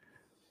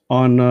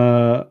 I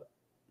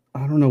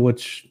don't know what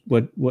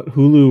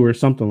Hulu or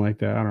something like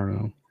that. I don't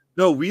know.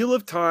 No, Wheel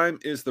of Time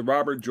is the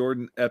Robert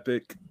Jordan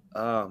epic.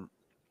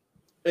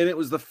 And it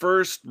was the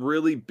first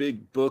really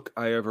big book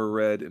I ever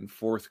read in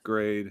 4th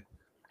grade.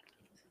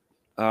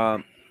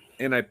 And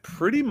I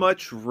pretty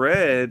much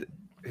read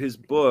his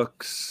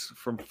books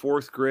from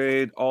 4th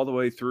grade all the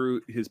way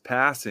through his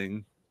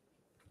passing.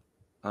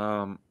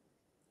 And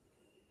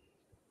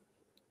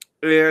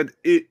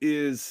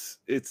it's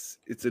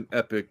an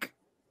epic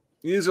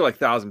These are like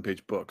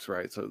 1,000-page books,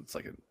 right? So it's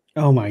like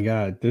Oh my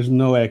god, there's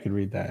no way I could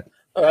read that.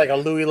 Like a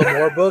Louis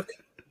L'Amour book.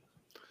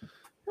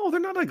 no, they're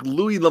not like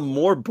Louis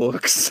L'Amour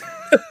books.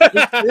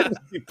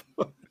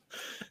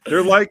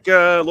 They're like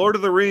Lord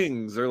of the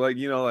Rings. They're like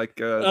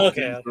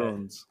Okay.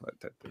 Thrones. That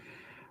type of thing.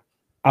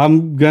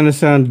 I'm gonna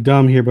sound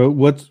dumb here, but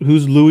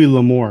who's Louis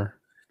L'Amour?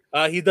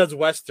 He does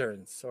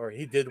westerns, or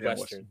he did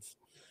westerns.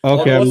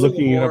 Okay, I'm Also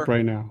looking it L'Amour, up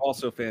right now.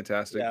 Also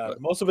fantastic. Yeah,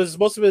 But most of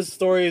his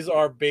stories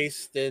are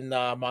based in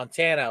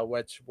Montana,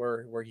 where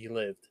he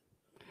lived.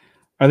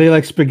 Are they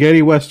like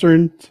spaghetti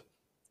westerns?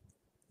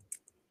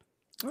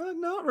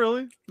 not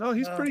really. No,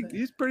 he's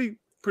pretty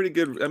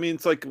good. I mean,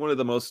 it's like one of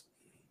the most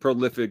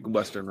prolific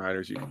Western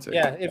writers you can say.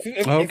 Yeah,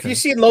 if you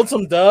see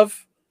Lonesome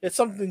Dove, it's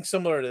something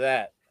similar to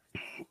that.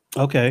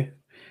 Okay.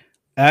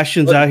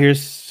 Ashton's out here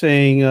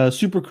saying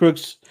Super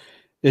Crooks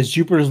is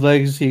Jupiter's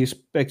Legacy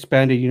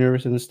expanded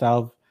universe in the style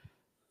of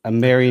a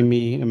Marry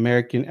Me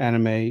American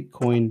anime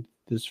coined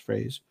this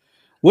phrase.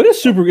 What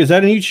is Super? Is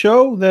that a new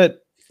show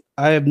that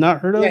I have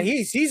not heard of? Yeah,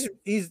 he's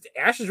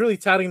Ash is really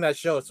touting that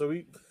show, so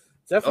we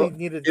definitely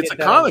need to. It's a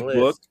comic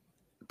book,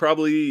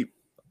 probably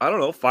I don't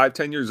know,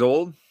 5-10 years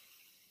old.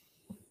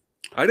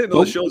 I didn't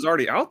know the show was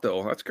already out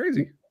though. That's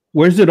crazy.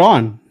 Where's it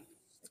on?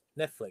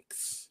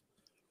 Netflix.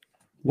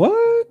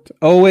 What?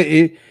 Oh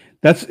wait,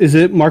 is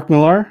it Mark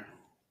Millar?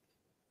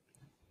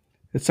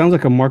 It sounds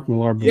like a Mark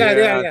Millar book.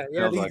 Yeah.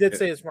 He did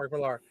say it's Mark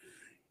Millar.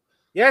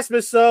 Yes,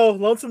 Miss So,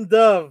 Lonesome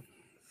Dove.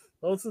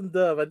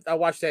 I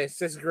watched that in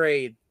 6th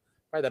grade.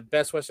 Probably the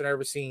best Western I've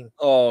ever seen.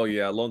 Oh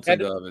yeah, Lonesome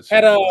Dove is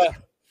had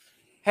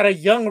a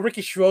young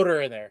Ricky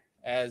Schroeder in there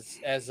as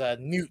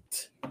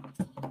Newt.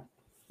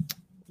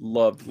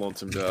 Loved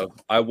Lonesome Dove.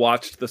 I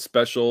watched the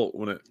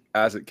special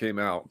as it came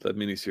out, the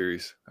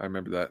miniseries. I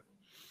remember that.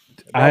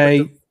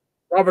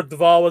 Robert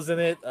Duvall was in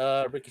it.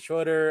 Ricky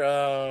Schroeder.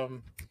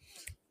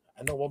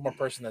 I know one more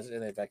person that's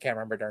in it. I can't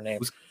remember their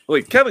name.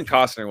 Wait, Kevin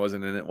Costner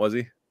wasn't in it, was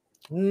he?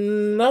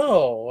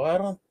 No, I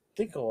don't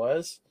think it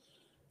was.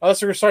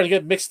 Unless we're starting to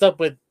get mixed up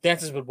with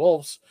Dances with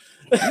Wolves.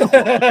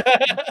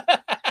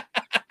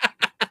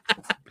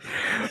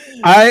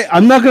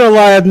 I'm not gonna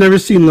lie, I've never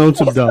seen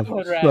Lonesome Dove.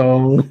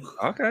 So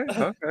okay.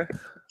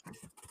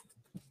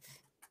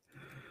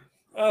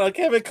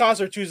 Kevin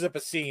Costner chooses up a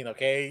scene.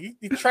 Okay,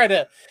 he tried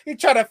to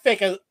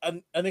fake an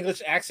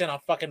English accent on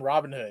fucking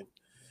Robin Hood.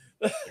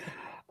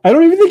 I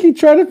don't even think he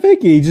tried to fake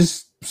it. He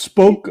just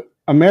spoke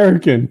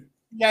American.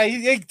 Yeah,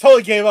 he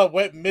totally gave up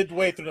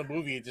midway through the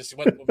movie. He just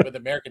went with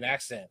American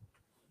accent.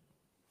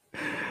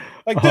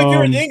 Like, dude,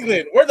 you're in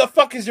England. Where the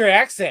fuck is your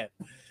accent?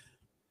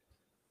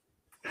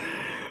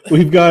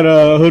 We've got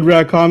Hood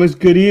Rat Comics.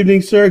 Good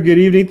evening, sir. Good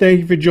evening. Thank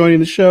you for joining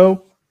the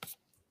show.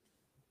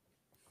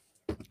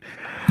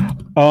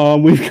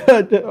 We've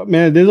got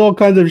there's all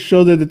kinds of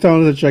shows that they're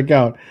telling us to check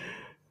out.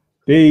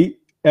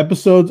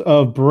 Episodes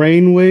of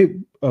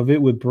Brainwave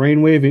with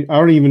Brainwave. I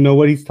don't even know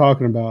what he's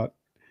talking about.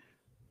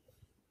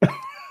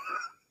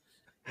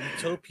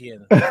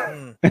 Utopian.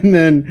 And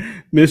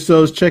then Miss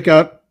So's check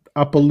out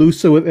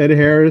Appaloosa with Ed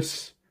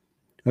Harris,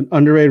 an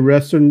underrated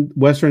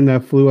Western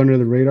that flew under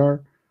the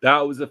radar. That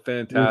was a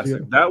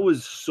fantastic. That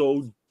was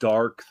so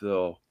dark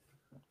though.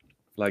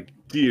 Like,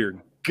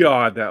 dear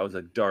God, that was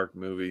a dark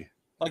movie.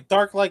 Like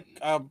dark, like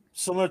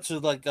similar to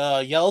like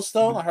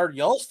Yellowstone. I heard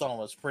Yellowstone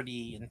was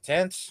pretty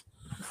intense.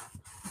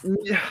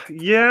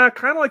 Yeah,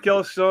 kind of like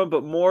Yellowstone,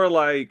 but more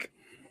like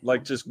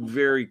just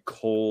very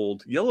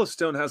cold.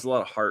 Yellowstone has a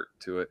lot of heart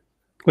to it.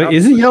 Wait,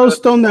 isn't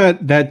Yellowstone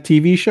that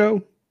TV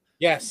show?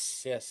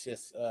 Yes.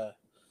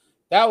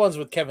 That one's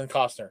with Kevin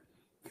Costner.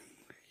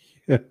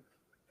 Yeah.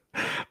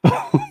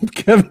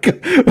 Kevin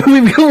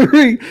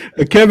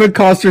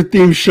Costner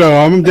themed show.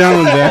 I'm down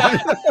with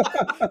that.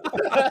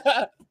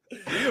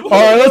 All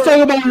right, let's talk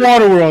about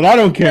Waterworld. I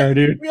don't care,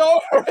 dude. We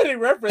already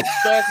referenced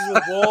Dances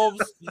with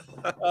Wolves,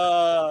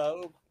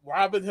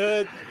 Robin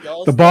Hood,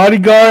 The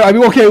Bodyguard. I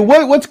mean, okay,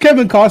 what's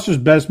Kevin Costner's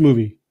best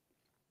movie?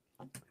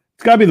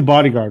 It's got to be The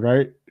Bodyguard,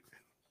 right?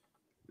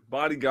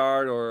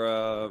 Bodyguard,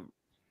 or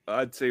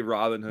I'd say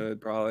Robin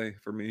Hood, probably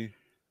for me.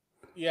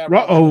 Yeah.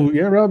 Robin.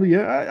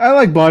 Yeah, I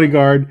like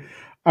Bodyguard.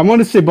 I want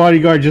to say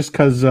Bodyguard just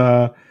because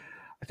I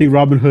think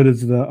Robin Hood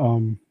is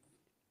the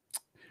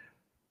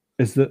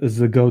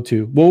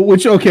go-to. Well,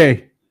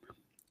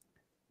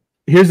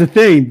 here's the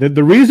thing.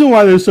 The reason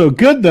why they're so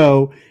good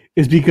though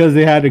is because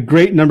they had a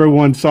great number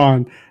 1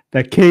 song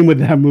that came with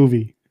that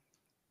movie.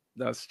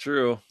 That's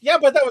true. Yeah,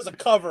 but that was a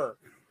cover.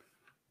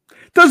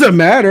 Doesn't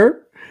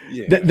matter.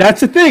 Yeah.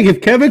 That's the thing.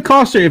 If Kevin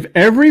Costner, if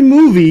every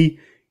movie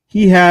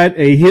he had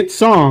a hit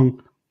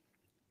song,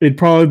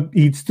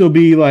 he'd still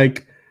be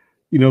like,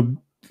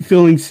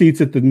 filling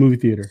seats at the movie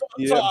theater.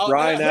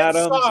 Bryan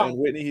Adams and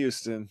Whitney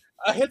Houston.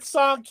 A hit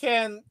song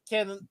can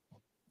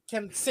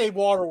save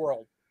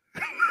Waterworld.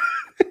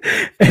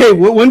 Hey,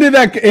 when did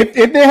that?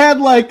 If they had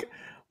like,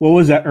 what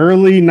was that?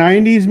 Early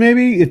 '90s,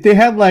 maybe. If they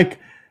had like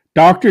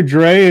Dr.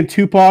 Dre and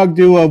Tupac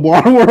do a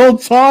Waterworld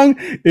song,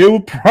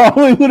 it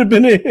probably would have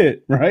been a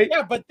hit, right?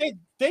 Yeah, but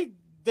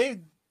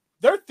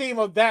their theme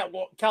of that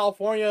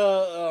California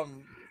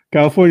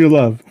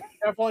Love.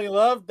 Can't Fall in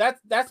Love.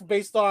 That's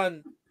based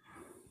on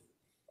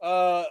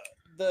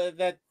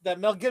that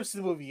Mel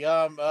Gibson movie.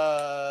 Yeah,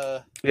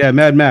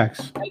 Mad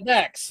Max. Mad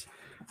Max.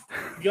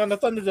 Beyond the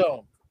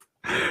Thunderdome.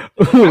 I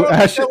don't think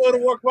that would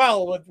have worked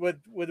well with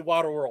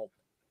Waterworld.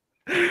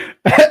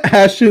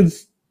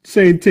 Ashton's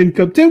saying Tin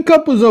Cup. Tin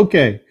Cup was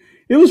okay.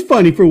 It was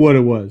funny for what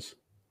it was.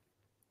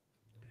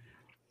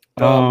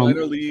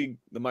 The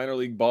minor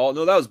league ball.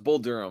 No, that was Bull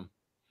Durham.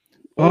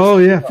 Oh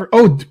yeah.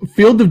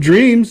 Field of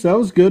Dreams. That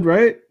was good,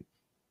 right?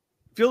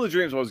 Field of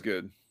Dreams was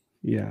good.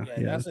 Yeah.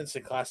 That's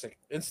instant classic.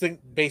 Instant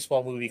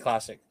baseball movie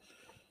classic.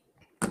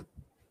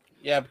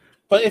 Yeah,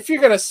 but if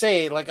you're gonna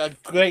say like a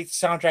great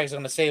soundtrack is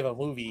gonna save a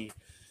movie,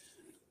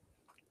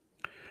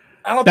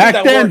 I don't think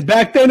that works.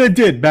 Back then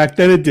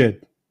it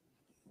did.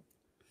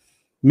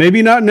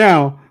 Maybe not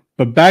now,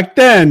 but back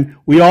then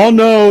we all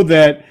know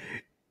that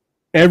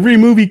every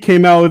movie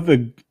came out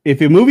with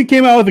if a movie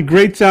came out with a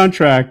great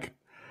soundtrack,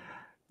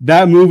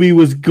 that movie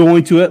was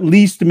going to at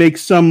least make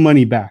some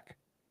money back.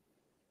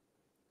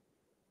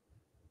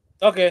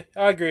 Okay,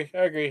 I agree.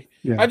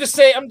 Yeah. I'm just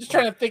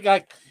trying to think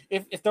like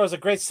if there was a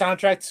great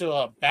soundtrack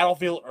to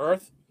Battlefield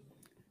Earth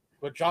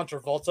with John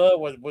Travolta,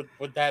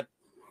 would that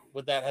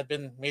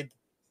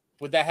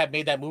have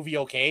made that movie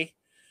okay?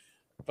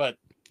 But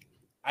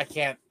I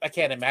can't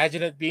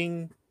imagine it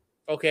being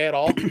okay at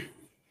all.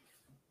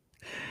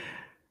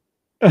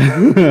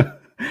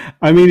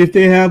 I mean, if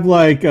they have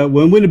like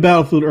when did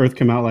Battlefield Earth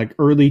come out? Like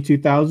early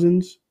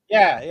 2000s?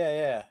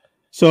 Yeah.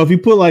 So if you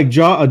put like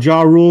a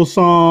Ja Rule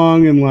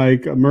song and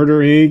like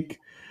Murder Inc.,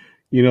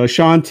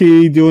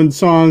 Shanti doing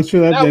songs for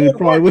that then it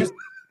probably would.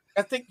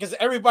 I think because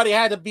everybody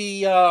had to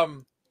be a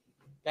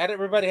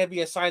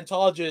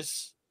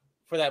Scientologist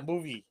for that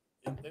movie,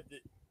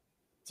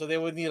 so they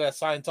would need a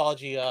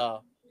Scientology,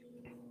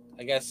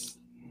 I guess,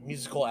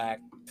 musical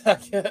act.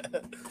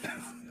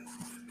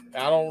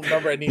 I don't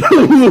remember any.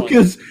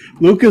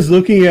 Lucas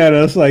looking at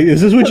us like,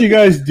 is this what you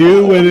guys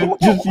do when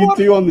it's just you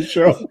two on the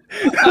show?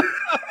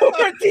 Who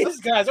are these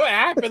guys? What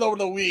happened over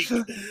the week?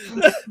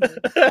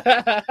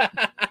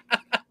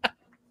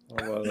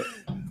 I love it.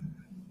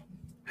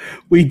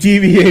 We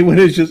deviate when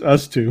it's just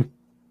us two.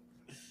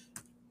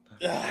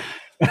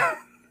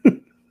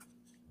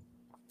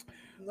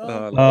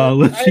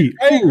 Let's see.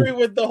 I agree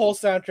with the whole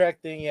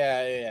soundtrack thing.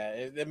 Yeah.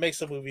 It makes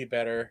the movie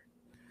better.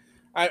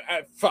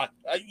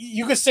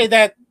 You could say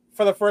that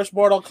for the first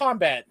Mortal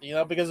Kombat,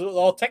 because it was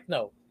all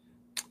techno.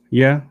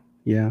 Yeah.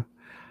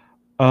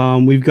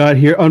 We've got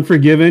here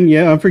Unforgiven.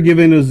 Yeah,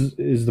 Unforgiven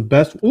is the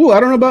best. Ooh, I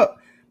don't know about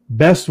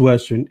best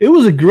Western. It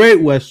was a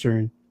great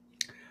Western,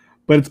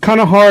 but it's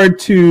kind of hard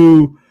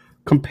to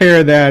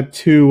compare that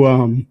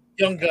to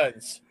Young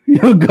Guns.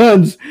 Young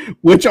Guns,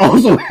 which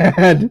also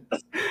had a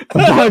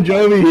Bon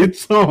Jovi hit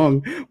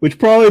song, which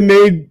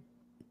probably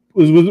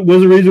was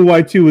the reason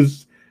why 2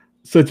 was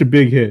such a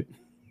big hit.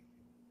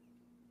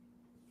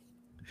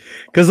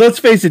 Because let's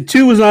face it,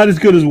 2 was not as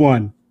good as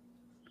 1,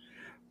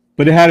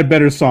 but it had a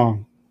better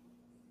song.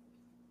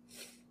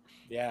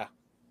 Yeah.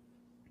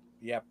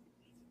 Yep.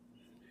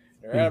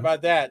 You're right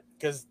about that.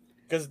 Because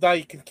now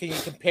can you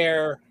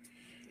compare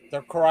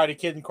the Karate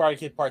Kid and Karate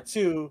Kid Part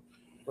 2,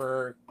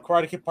 where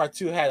Karate Kid Part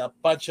 2 had a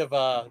bunch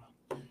of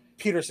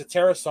Peter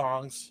Cetera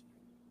songs,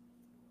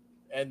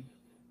 and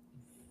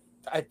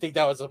I think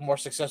that was a more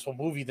successful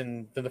movie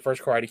than the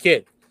first Karate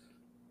Kid.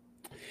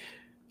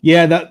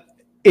 Yeah, that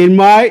in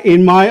my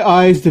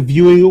eyes, the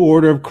viewing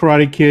order of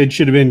Karate Kid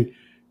should have been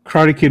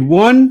Karate Kid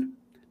 1,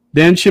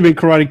 then should have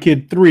been Karate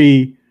Kid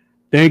 3,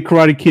 then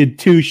Karate Kid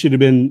 2 should have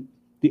been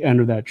the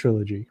end of that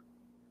trilogy.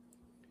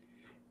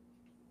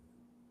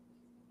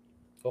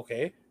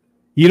 Okay.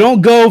 You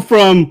don't go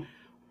from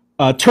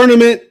a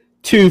tournament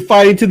to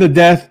fighting to the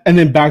death and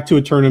then back to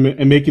a tournament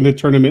and making the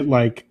tournament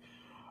like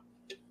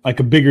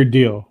a bigger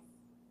deal.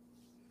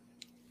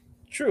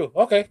 True.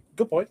 Okay.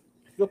 Good point.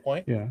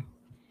 Yeah.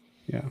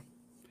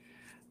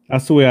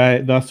 That's the way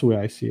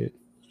I see it,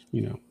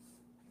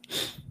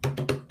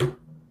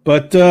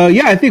 But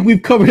I think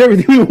we've covered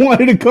everything we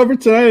wanted to cover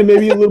tonight, and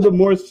maybe a little bit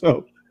more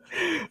so.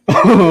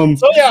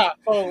 So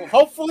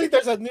hopefully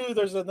there's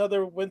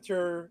another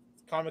Winter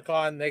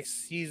Comic-Con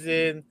next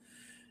season.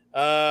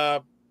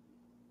 If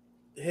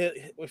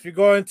you're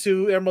going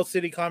to Emerald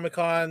City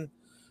Comic-Con,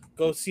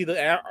 go see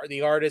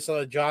the artists.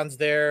 John's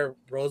there,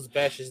 Rose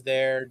Besh is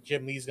there,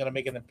 Jim Lee's gonna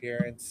make an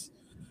appearance.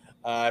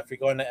 If you're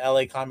going to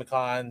LA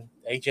Comic-Con,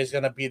 AJ's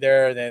gonna be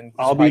there. Then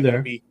I'll be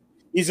there.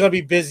 He's gonna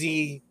be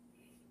busy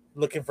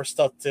looking for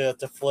stuff to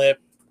flip,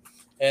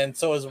 and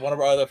so is one of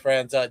our other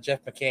friends,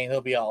 Jeff McCain.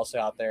 He'll be also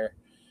out there.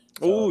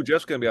 So,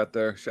 Jeff's gonna be out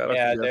there. Shout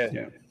out to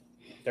Jeff.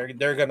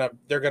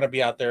 They're gonna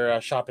be out there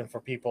shopping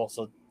for people.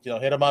 So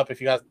hit them up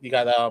if you got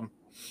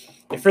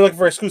if you're looking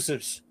for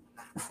exclusives.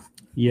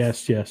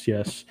 Yes.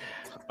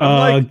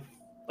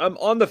 I'm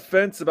on the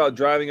fence about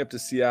driving up to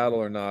Seattle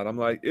or not. I'm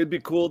like, it'd be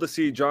cool to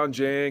see John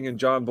Jang and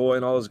John Boy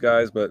and all those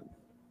guys,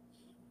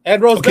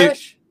 and Rose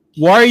Besh.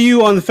 Why are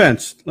you on the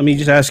fence? Let me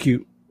just ask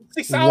you.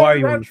 6 hour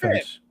round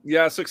trip.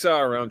 Yeah, 6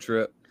 hour round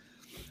trip.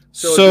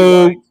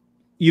 So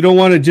You don't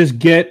want to just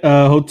get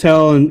a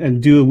hotel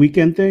and do a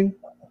weekend thing?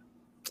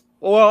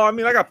 Well, I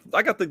mean, I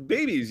got the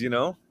babies, you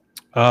know.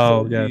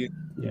 Oh, So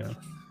yeah.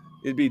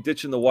 It'd be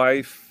ditching the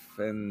wife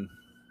and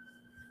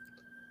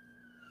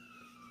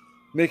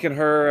making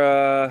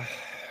her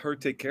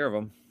take care of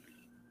them.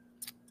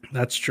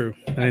 That's true.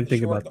 I didn't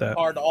think about that.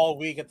 Hard all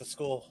week at the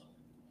school.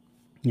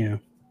 Yeah.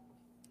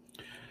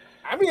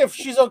 I mean, if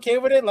she's okay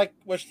with it, like,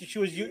 was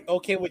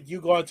okay with you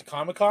going to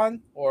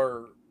Comic-Con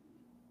or?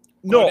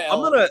 No,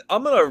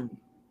 I'm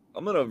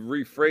gonna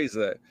rephrase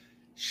that.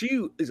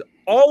 She is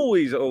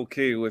always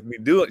okay with me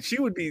doing. She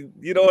would be,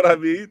 you know what I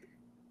mean?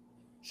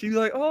 She'd be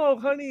like, "Oh,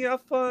 honey,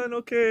 have fun.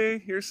 Okay,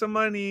 here's some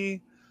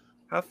money.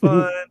 Have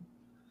fun."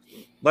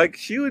 Like,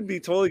 she would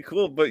be totally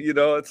cool, but you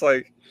know, it's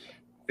like,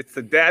 it's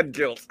the dad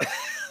guilt.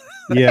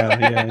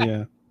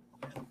 Yeah.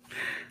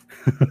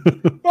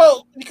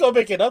 Well, you go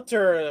make it up to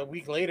her a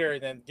week later,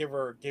 and then give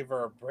her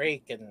a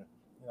break, and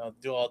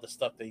do all the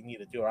stuff that you need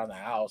to do around the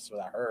house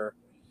without her.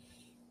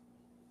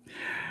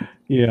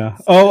 Yeah.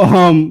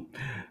 Oh,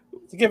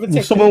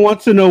 someone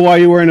wants to know why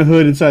you're wearing a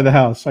hood inside the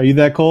house. Are you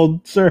that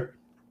cold, sir?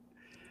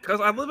 Because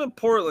I live in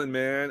Portland,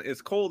 man.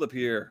 It's cold up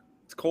here.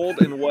 It's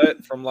cold and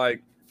wet from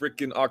like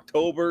freaking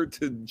October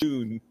to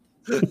June.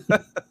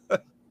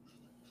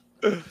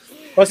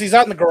 Plus, he's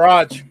out in the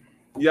garage.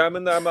 Yeah, I'm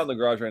out in the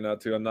garage right now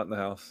too. I'm not in the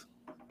house.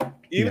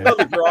 Even though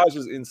the garage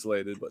is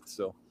insulated, but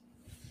still.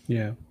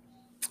 Yeah.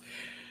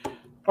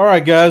 All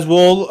right, guys.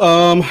 Well,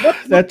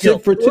 that's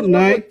it for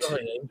tonight.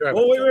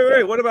 Oh,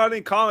 wait. What about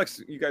any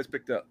comics you guys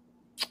picked up?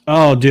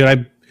 Oh, dude,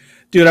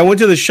 I went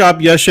to the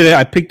shop yesterday.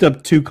 I picked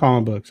up 2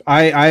 comic books.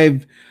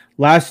 I've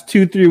last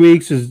 2-3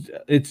 weeks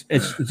it's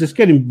just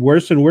getting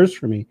worse and worse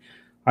for me.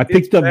 I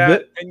picked up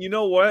and you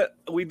know what?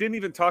 We didn't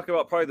even talk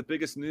about probably the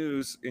biggest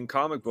news in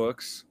comic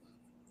books.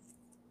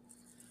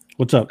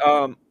 What's up?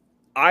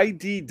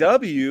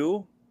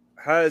 IDW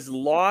has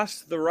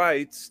lost the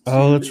rights to,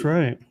 that's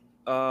right.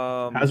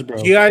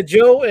 Hasbro, G.I.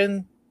 Joe,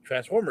 and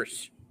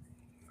Transformers.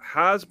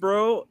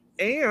 Hasbro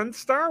and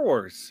Star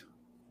Wars.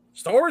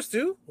 Star Wars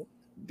too?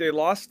 They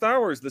lost Star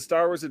Wars. The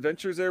Star Wars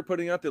Adventures they were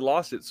putting out, they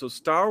lost it. So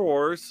Star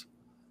Wars,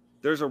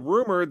 there's a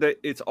rumor that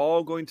it's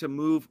all going to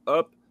move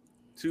up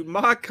to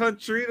my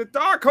country, the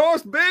Dark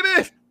Horse,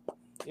 baby.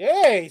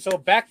 Yay! So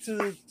back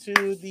to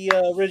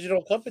the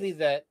original company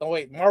that. Oh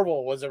wait,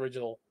 Marvel was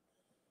original.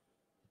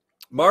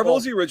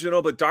 Marvel's the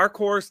original, but Dark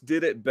Horse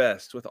did it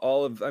best with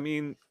all of. I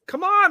mean,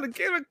 come on,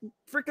 give it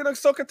freaking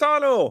Ahsoka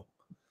Tano.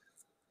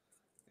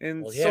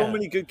 And so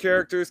many good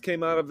characters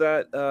came out of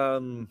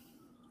that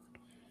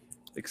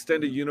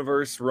extended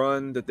universe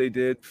run that they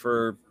did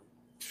for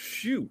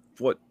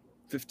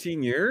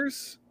 15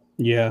 years?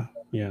 Yeah.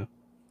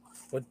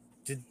 What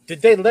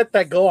did they let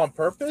that go on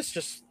purpose?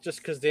 Just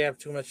because they have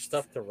too much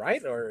stuff to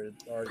write, or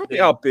probably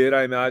outbid?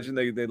 I imagine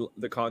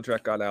the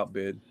contract got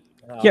outbid.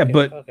 Oh, yeah, okay,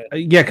 but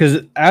okay.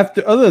 because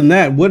other than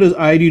that, what is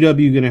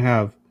IDW going to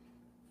have?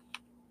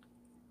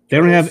 They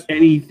don't have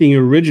anything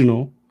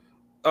original.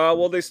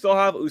 Well, they still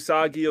have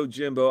Usagi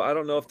Yojimbo. I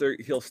don't know if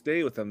he'll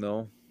stay with them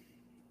though.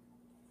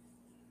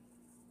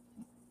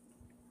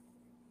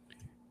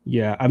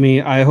 Yeah, I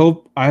mean, I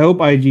hope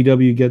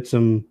IDW gets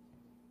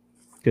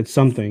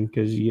something,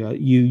 because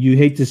you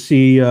hate to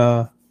see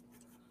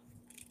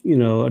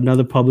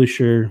another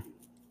publisher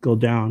go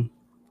down.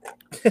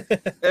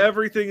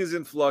 Everything is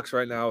in flux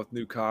right now with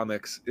new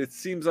comics. It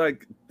seems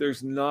like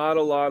there's not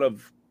a lot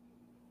of.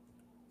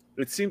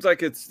 It seems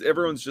like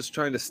everyone's just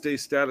trying to stay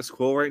status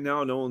quo right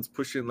now. No one's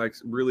pushing like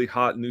really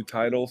hot new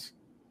titles.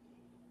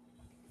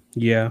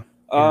 Yeah.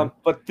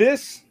 But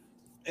this,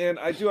 and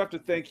I do have to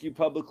thank you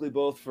publicly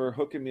both for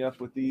hooking me up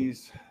with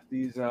these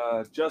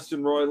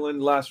Justin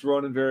Roiland Last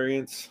Ronin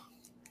variants.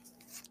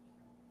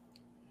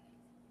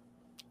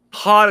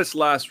 Hottest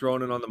Last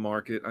Ronin on the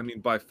market. I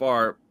mean, by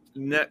far,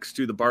 next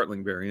to the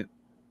Bartling variant.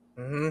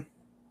 Mm-hmm.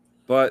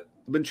 But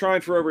I've been trying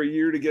for over a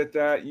year to get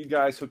that. You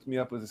guys hooked me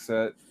up with a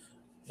set.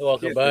 You're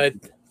welcome, bud.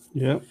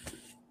 Yeah.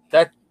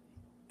 That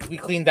we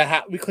cleaned the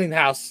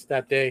house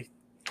that day.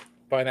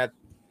 Buying that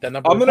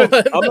number. I'm gonna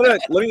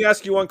let me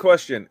ask you one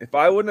question. If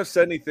I wouldn't have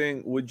said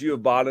anything, would you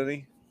have bought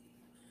any?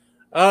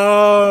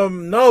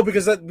 No,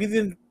 because we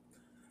didn't.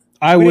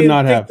 I would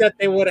not think have that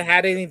they would have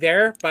had any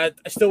there, but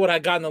I still would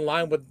have gotten in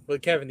line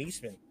with Kevin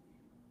Eastman.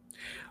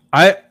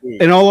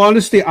 In all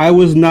honesty, I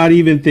was not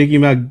even thinking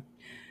about.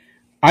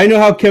 I know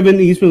how Kevin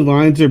Eastman's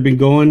lines have been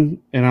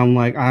going, and I'm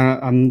like,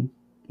 I'm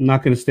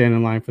not going to stand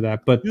in line for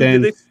that. But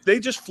then they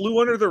just flew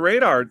under the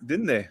radar,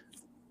 didn't they?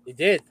 They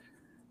did.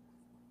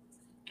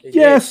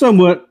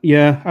 Somewhat.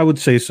 Yeah, I would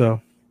say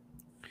so.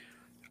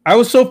 I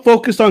was so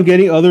focused on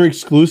getting other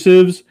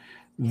exclusives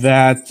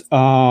that,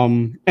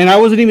 and I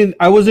wasn't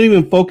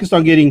even focused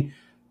on getting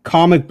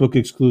comic book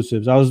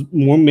exclusives. I was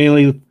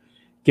mainly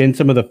getting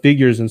some of the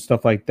figures and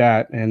stuff like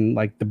that, and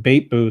like the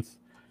bait booth,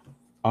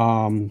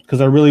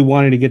 because I really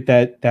wanted to get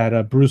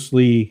that Bruce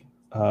Lee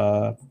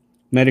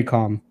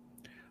Medicom.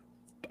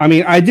 I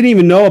mean, I didn't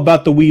even know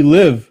about the We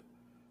Live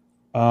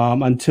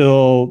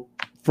until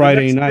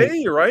Friday night.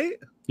 Day, right?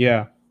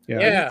 Yeah. You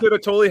could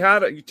have totally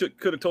had it. You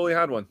could have totally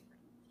had one.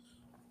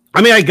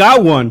 I mean, I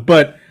got one,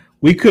 but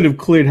we could have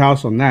cleared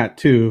house on that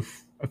too.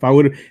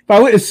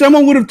 If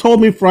someone would have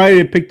told me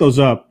Friday to pick those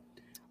up,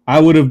 I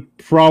would have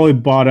probably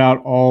bought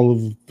out all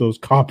of those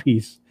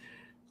copies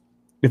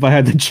if I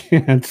had the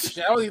chance.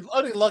 I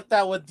only lucked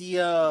out with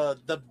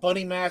the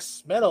Bunny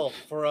Mask medal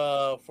for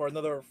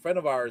another friend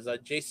of ours,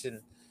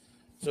 Jason.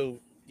 So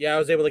yeah, I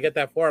was able to get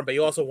that for him. But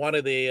you also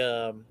wanted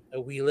a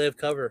We Live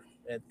cover,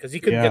 because he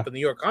couldn't get the New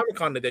York Comic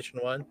Con edition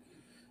one,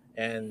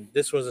 and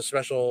this was a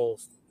special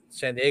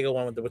San Diego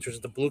one, which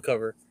was the blue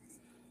cover.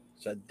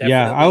 So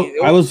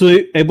I was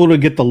able to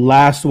get the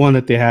last one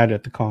that they had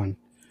at the con.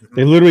 Mm-hmm.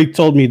 They literally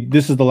told me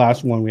this is the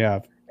last one we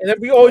have. And then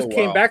we always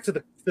came back to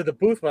the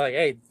booth. We're like,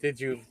 hey, did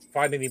you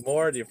find any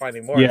more? Did you find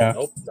any more? Yeah.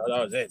 Nope, no,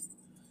 that was it.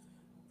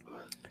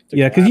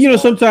 Yeah,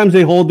 because sometimes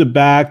they hold it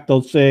back.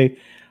 They'll say,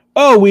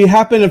 "Oh, we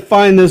happen to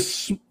find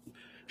this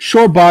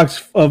short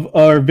box of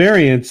our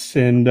variants,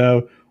 and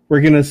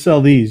we're gonna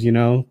sell these,"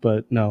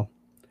 But no,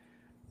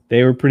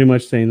 they were pretty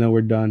much saying, "No,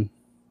 we're done."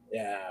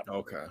 Yeah.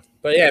 Okay.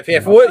 But yeah,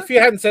 if you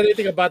hadn't said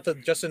anything about the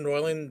Justin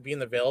Roiland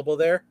being available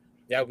there,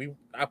 yeah,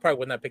 I probably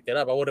wouldn't have picked it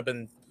up. I would have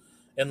been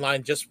in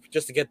line just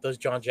to get those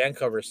John Jan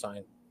covers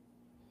signed.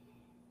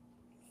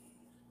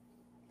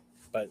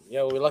 But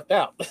yeah, we lucked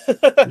out.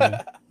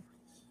 Yeah.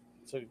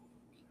 So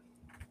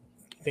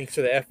thanks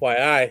for the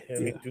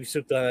FYI. We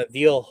souped on a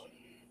deal.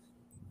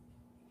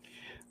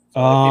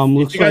 So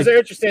if you guys are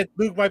interested,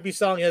 Luke might be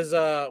selling his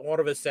one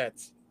of his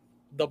sets,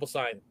 double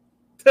signed.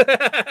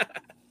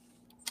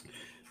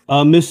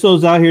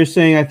 Misso's out here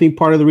saying, I think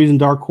part of the reason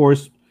Dark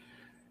Horse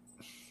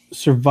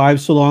survived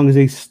so long is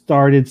they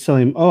started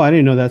selling. Oh, I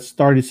didn't know that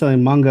started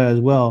selling manga as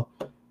well.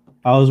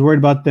 I was worried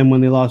about them when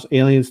they lost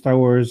Alien, Star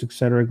Wars,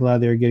 etc. Glad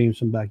they were getting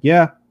some back.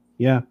 Yeah.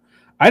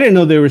 I didn't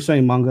know they were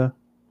selling manga.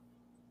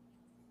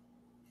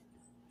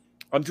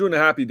 I'm doing a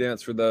happy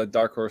dance for the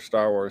Dark Horse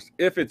Star Wars.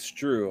 If it's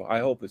true, I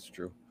hope it's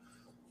true.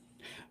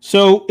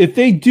 So if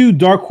they do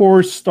Dark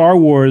Horse Star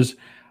Wars,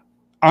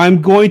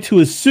 I'm going to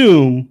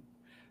assume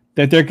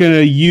that they're going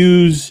to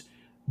use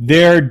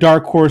their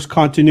Dark Horse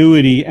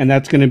continuity, and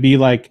that's going to be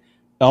like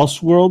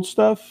Elseworld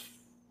stuff.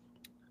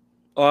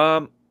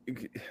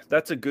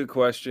 That's a good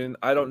question.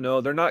 I don't know.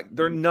 They're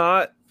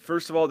not.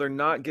 First of all, they're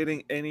not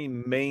getting any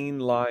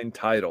mainline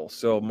title.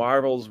 So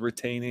Marvel's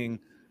retaining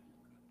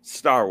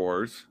Star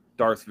Wars,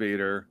 Darth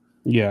Vader.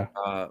 Yeah.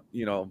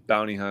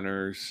 Bounty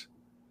hunters.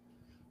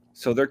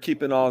 So they're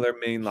keeping all their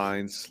main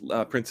lines,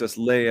 Princess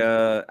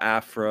Leia,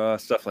 Afra,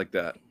 stuff like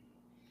that.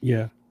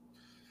 Yeah.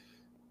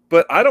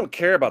 But I don't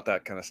care about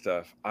that kind of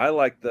stuff. I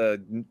like the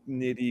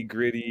nitty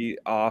gritty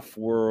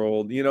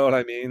off-world. You know what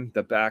I mean?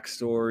 The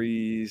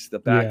backstories, the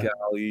back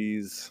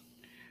alleys.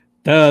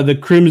 The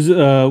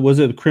Crimson was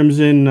it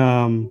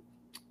Crimson?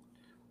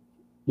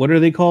 What are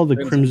they called? The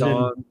Crimson.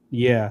 Dawn.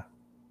 Yeah.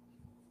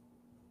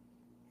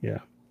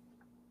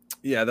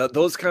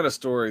 Those kind of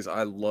stories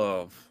I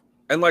love,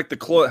 and like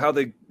how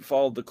they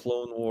followed the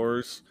Clone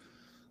Wars,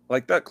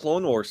 like that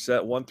Clone Wars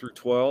set 1 through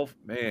 12.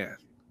 Man.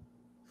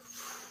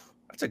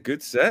 That's a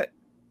good set.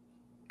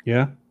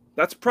 Yeah.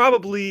 That's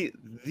probably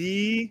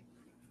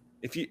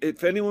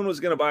if anyone was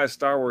going to buy a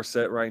Star Wars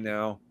set right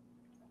now,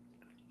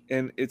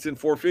 and it's in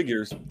 4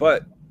 figures,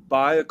 but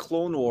buy a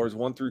Clone Wars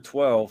 1 through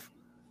 12,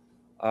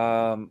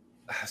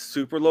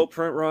 super low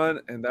print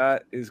run, and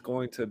that is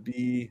going to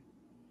be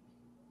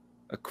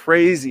a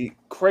crazy,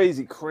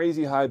 crazy,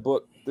 crazy high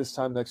book this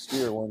time next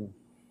year when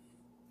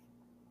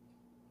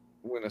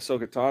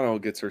Ahsoka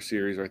Tano gets her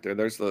series right there.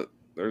 There's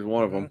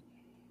one of them.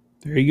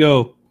 There you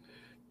go.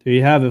 There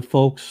you have it,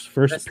 folks.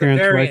 First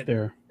appearance right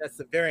there. That's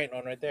the variant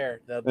one right there.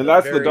 The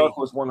Dark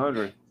Horse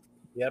 100.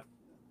 Yep.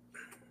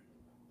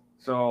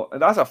 So, and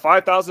that's a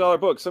 $5,000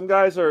 book. Some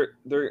guys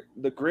the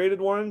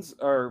graded ones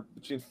are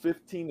between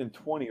 15 and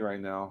 20 right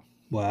now.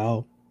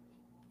 Wow.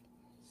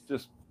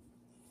 It's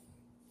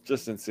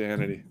just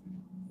insanity.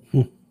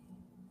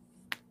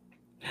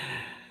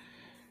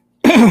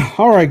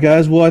 All right,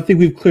 guys. Well, I think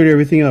we've cleared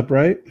everything up,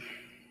 right? I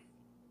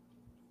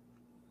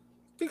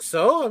think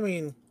so. I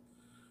mean,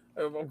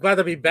 I'm glad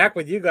to be back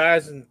with you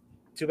guys, and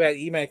too bad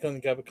E-Man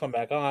couldn't come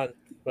back on,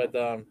 but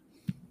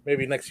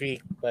maybe next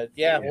week. But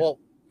yeah.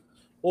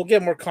 We'll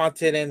get more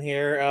content in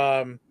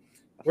here.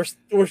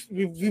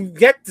 We've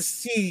yet to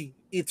see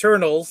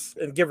Eternals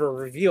and give a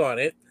review on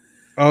it.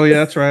 Oh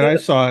yeah, that's right. I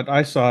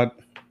saw it.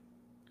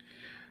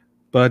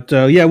 But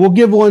we'll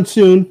give one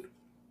soon.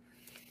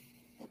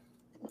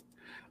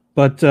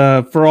 But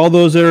for all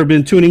those that have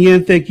been tuning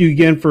in, thank you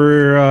again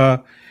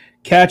for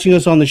catching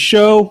us on the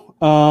show.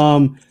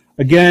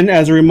 Again,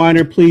 as a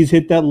reminder, please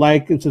hit that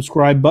like and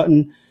subscribe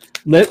button.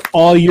 Let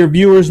all your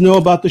viewers know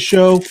about the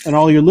show and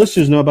all your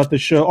listeners know about the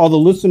show. All the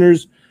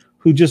listeners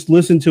who just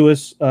listen to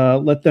us,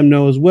 let them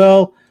know as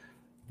well.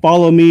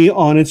 Follow me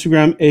on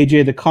Instagram,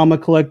 AJ the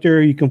Comic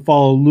Collector. You can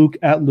follow Luke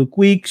at Luke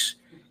Weeks.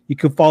 You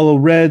can follow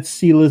Red,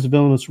 C-List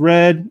Villainous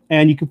Red.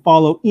 And you can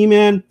follow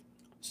E-Man,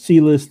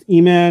 C-List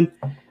E-Man.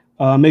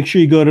 Make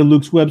sure you go to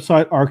Luke's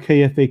website,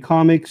 RKFA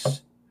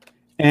Comics,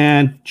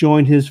 and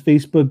join his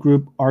Facebook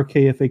group,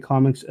 RKFA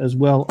Comics, as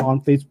well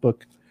on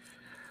Facebook.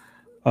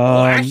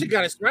 Ashton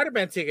got his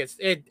Spider-Man tickets.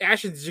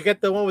 Ashton, did you get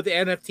the one with the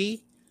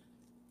NFT?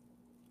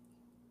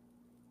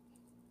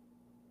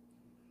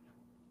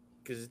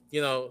 Because,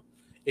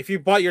 if you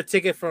bought your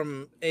ticket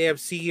from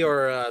AMC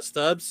or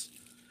Stubbs,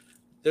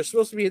 there's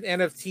supposed to be an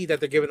NFT that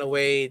they're giving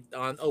away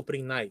on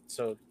opening night.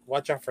 So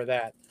watch out for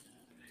that.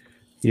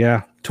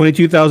 Yeah,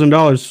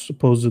 $22,000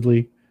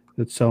 supposedly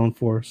it's selling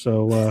for.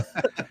 So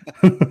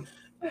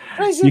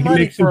crazy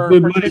money for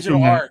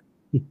digital art.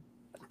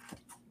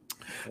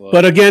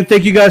 But again,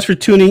 thank you guys for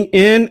tuning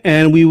in,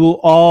 and we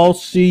will all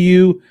see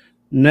you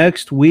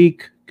next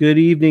week. Good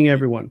evening,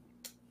 everyone.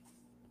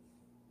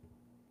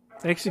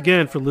 Thanks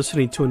again for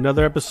listening to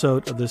another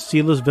episode of the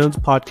Sealess Villains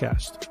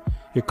Podcast,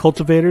 your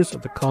cultivators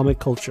of the comic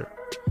culture.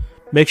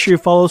 Make sure you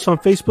follow us on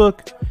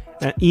Facebook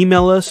and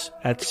email us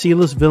at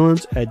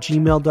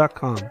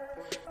sealessvillains@gmail.com.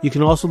 You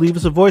can also leave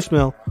us a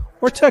voicemail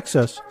or text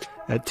us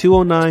at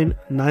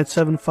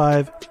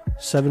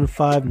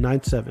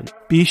 209-975-7597.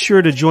 Be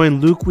sure to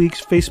join Luke Week's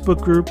Facebook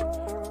group,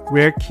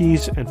 Rare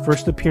Keys and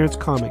First Appearance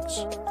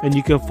Comics. And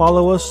you can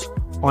follow us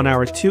on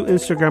our 2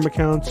 Instagram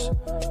accounts,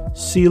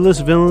 Sealess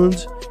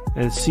Villains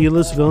and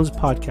Sealess Villains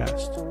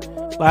Podcast.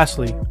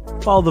 Lastly,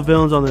 follow the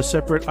villains on their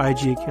separate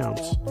IG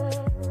accounts,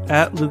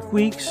 at Luke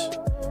Weeks,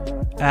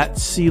 at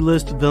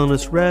C-List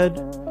Villainous Red,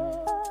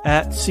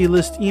 at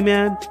C-List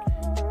E-Man,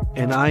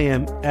 and I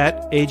am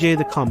at AJ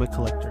the Comic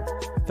Collector.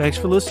 Thanks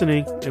for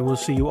listening, and we'll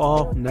see you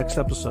all next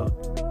episode.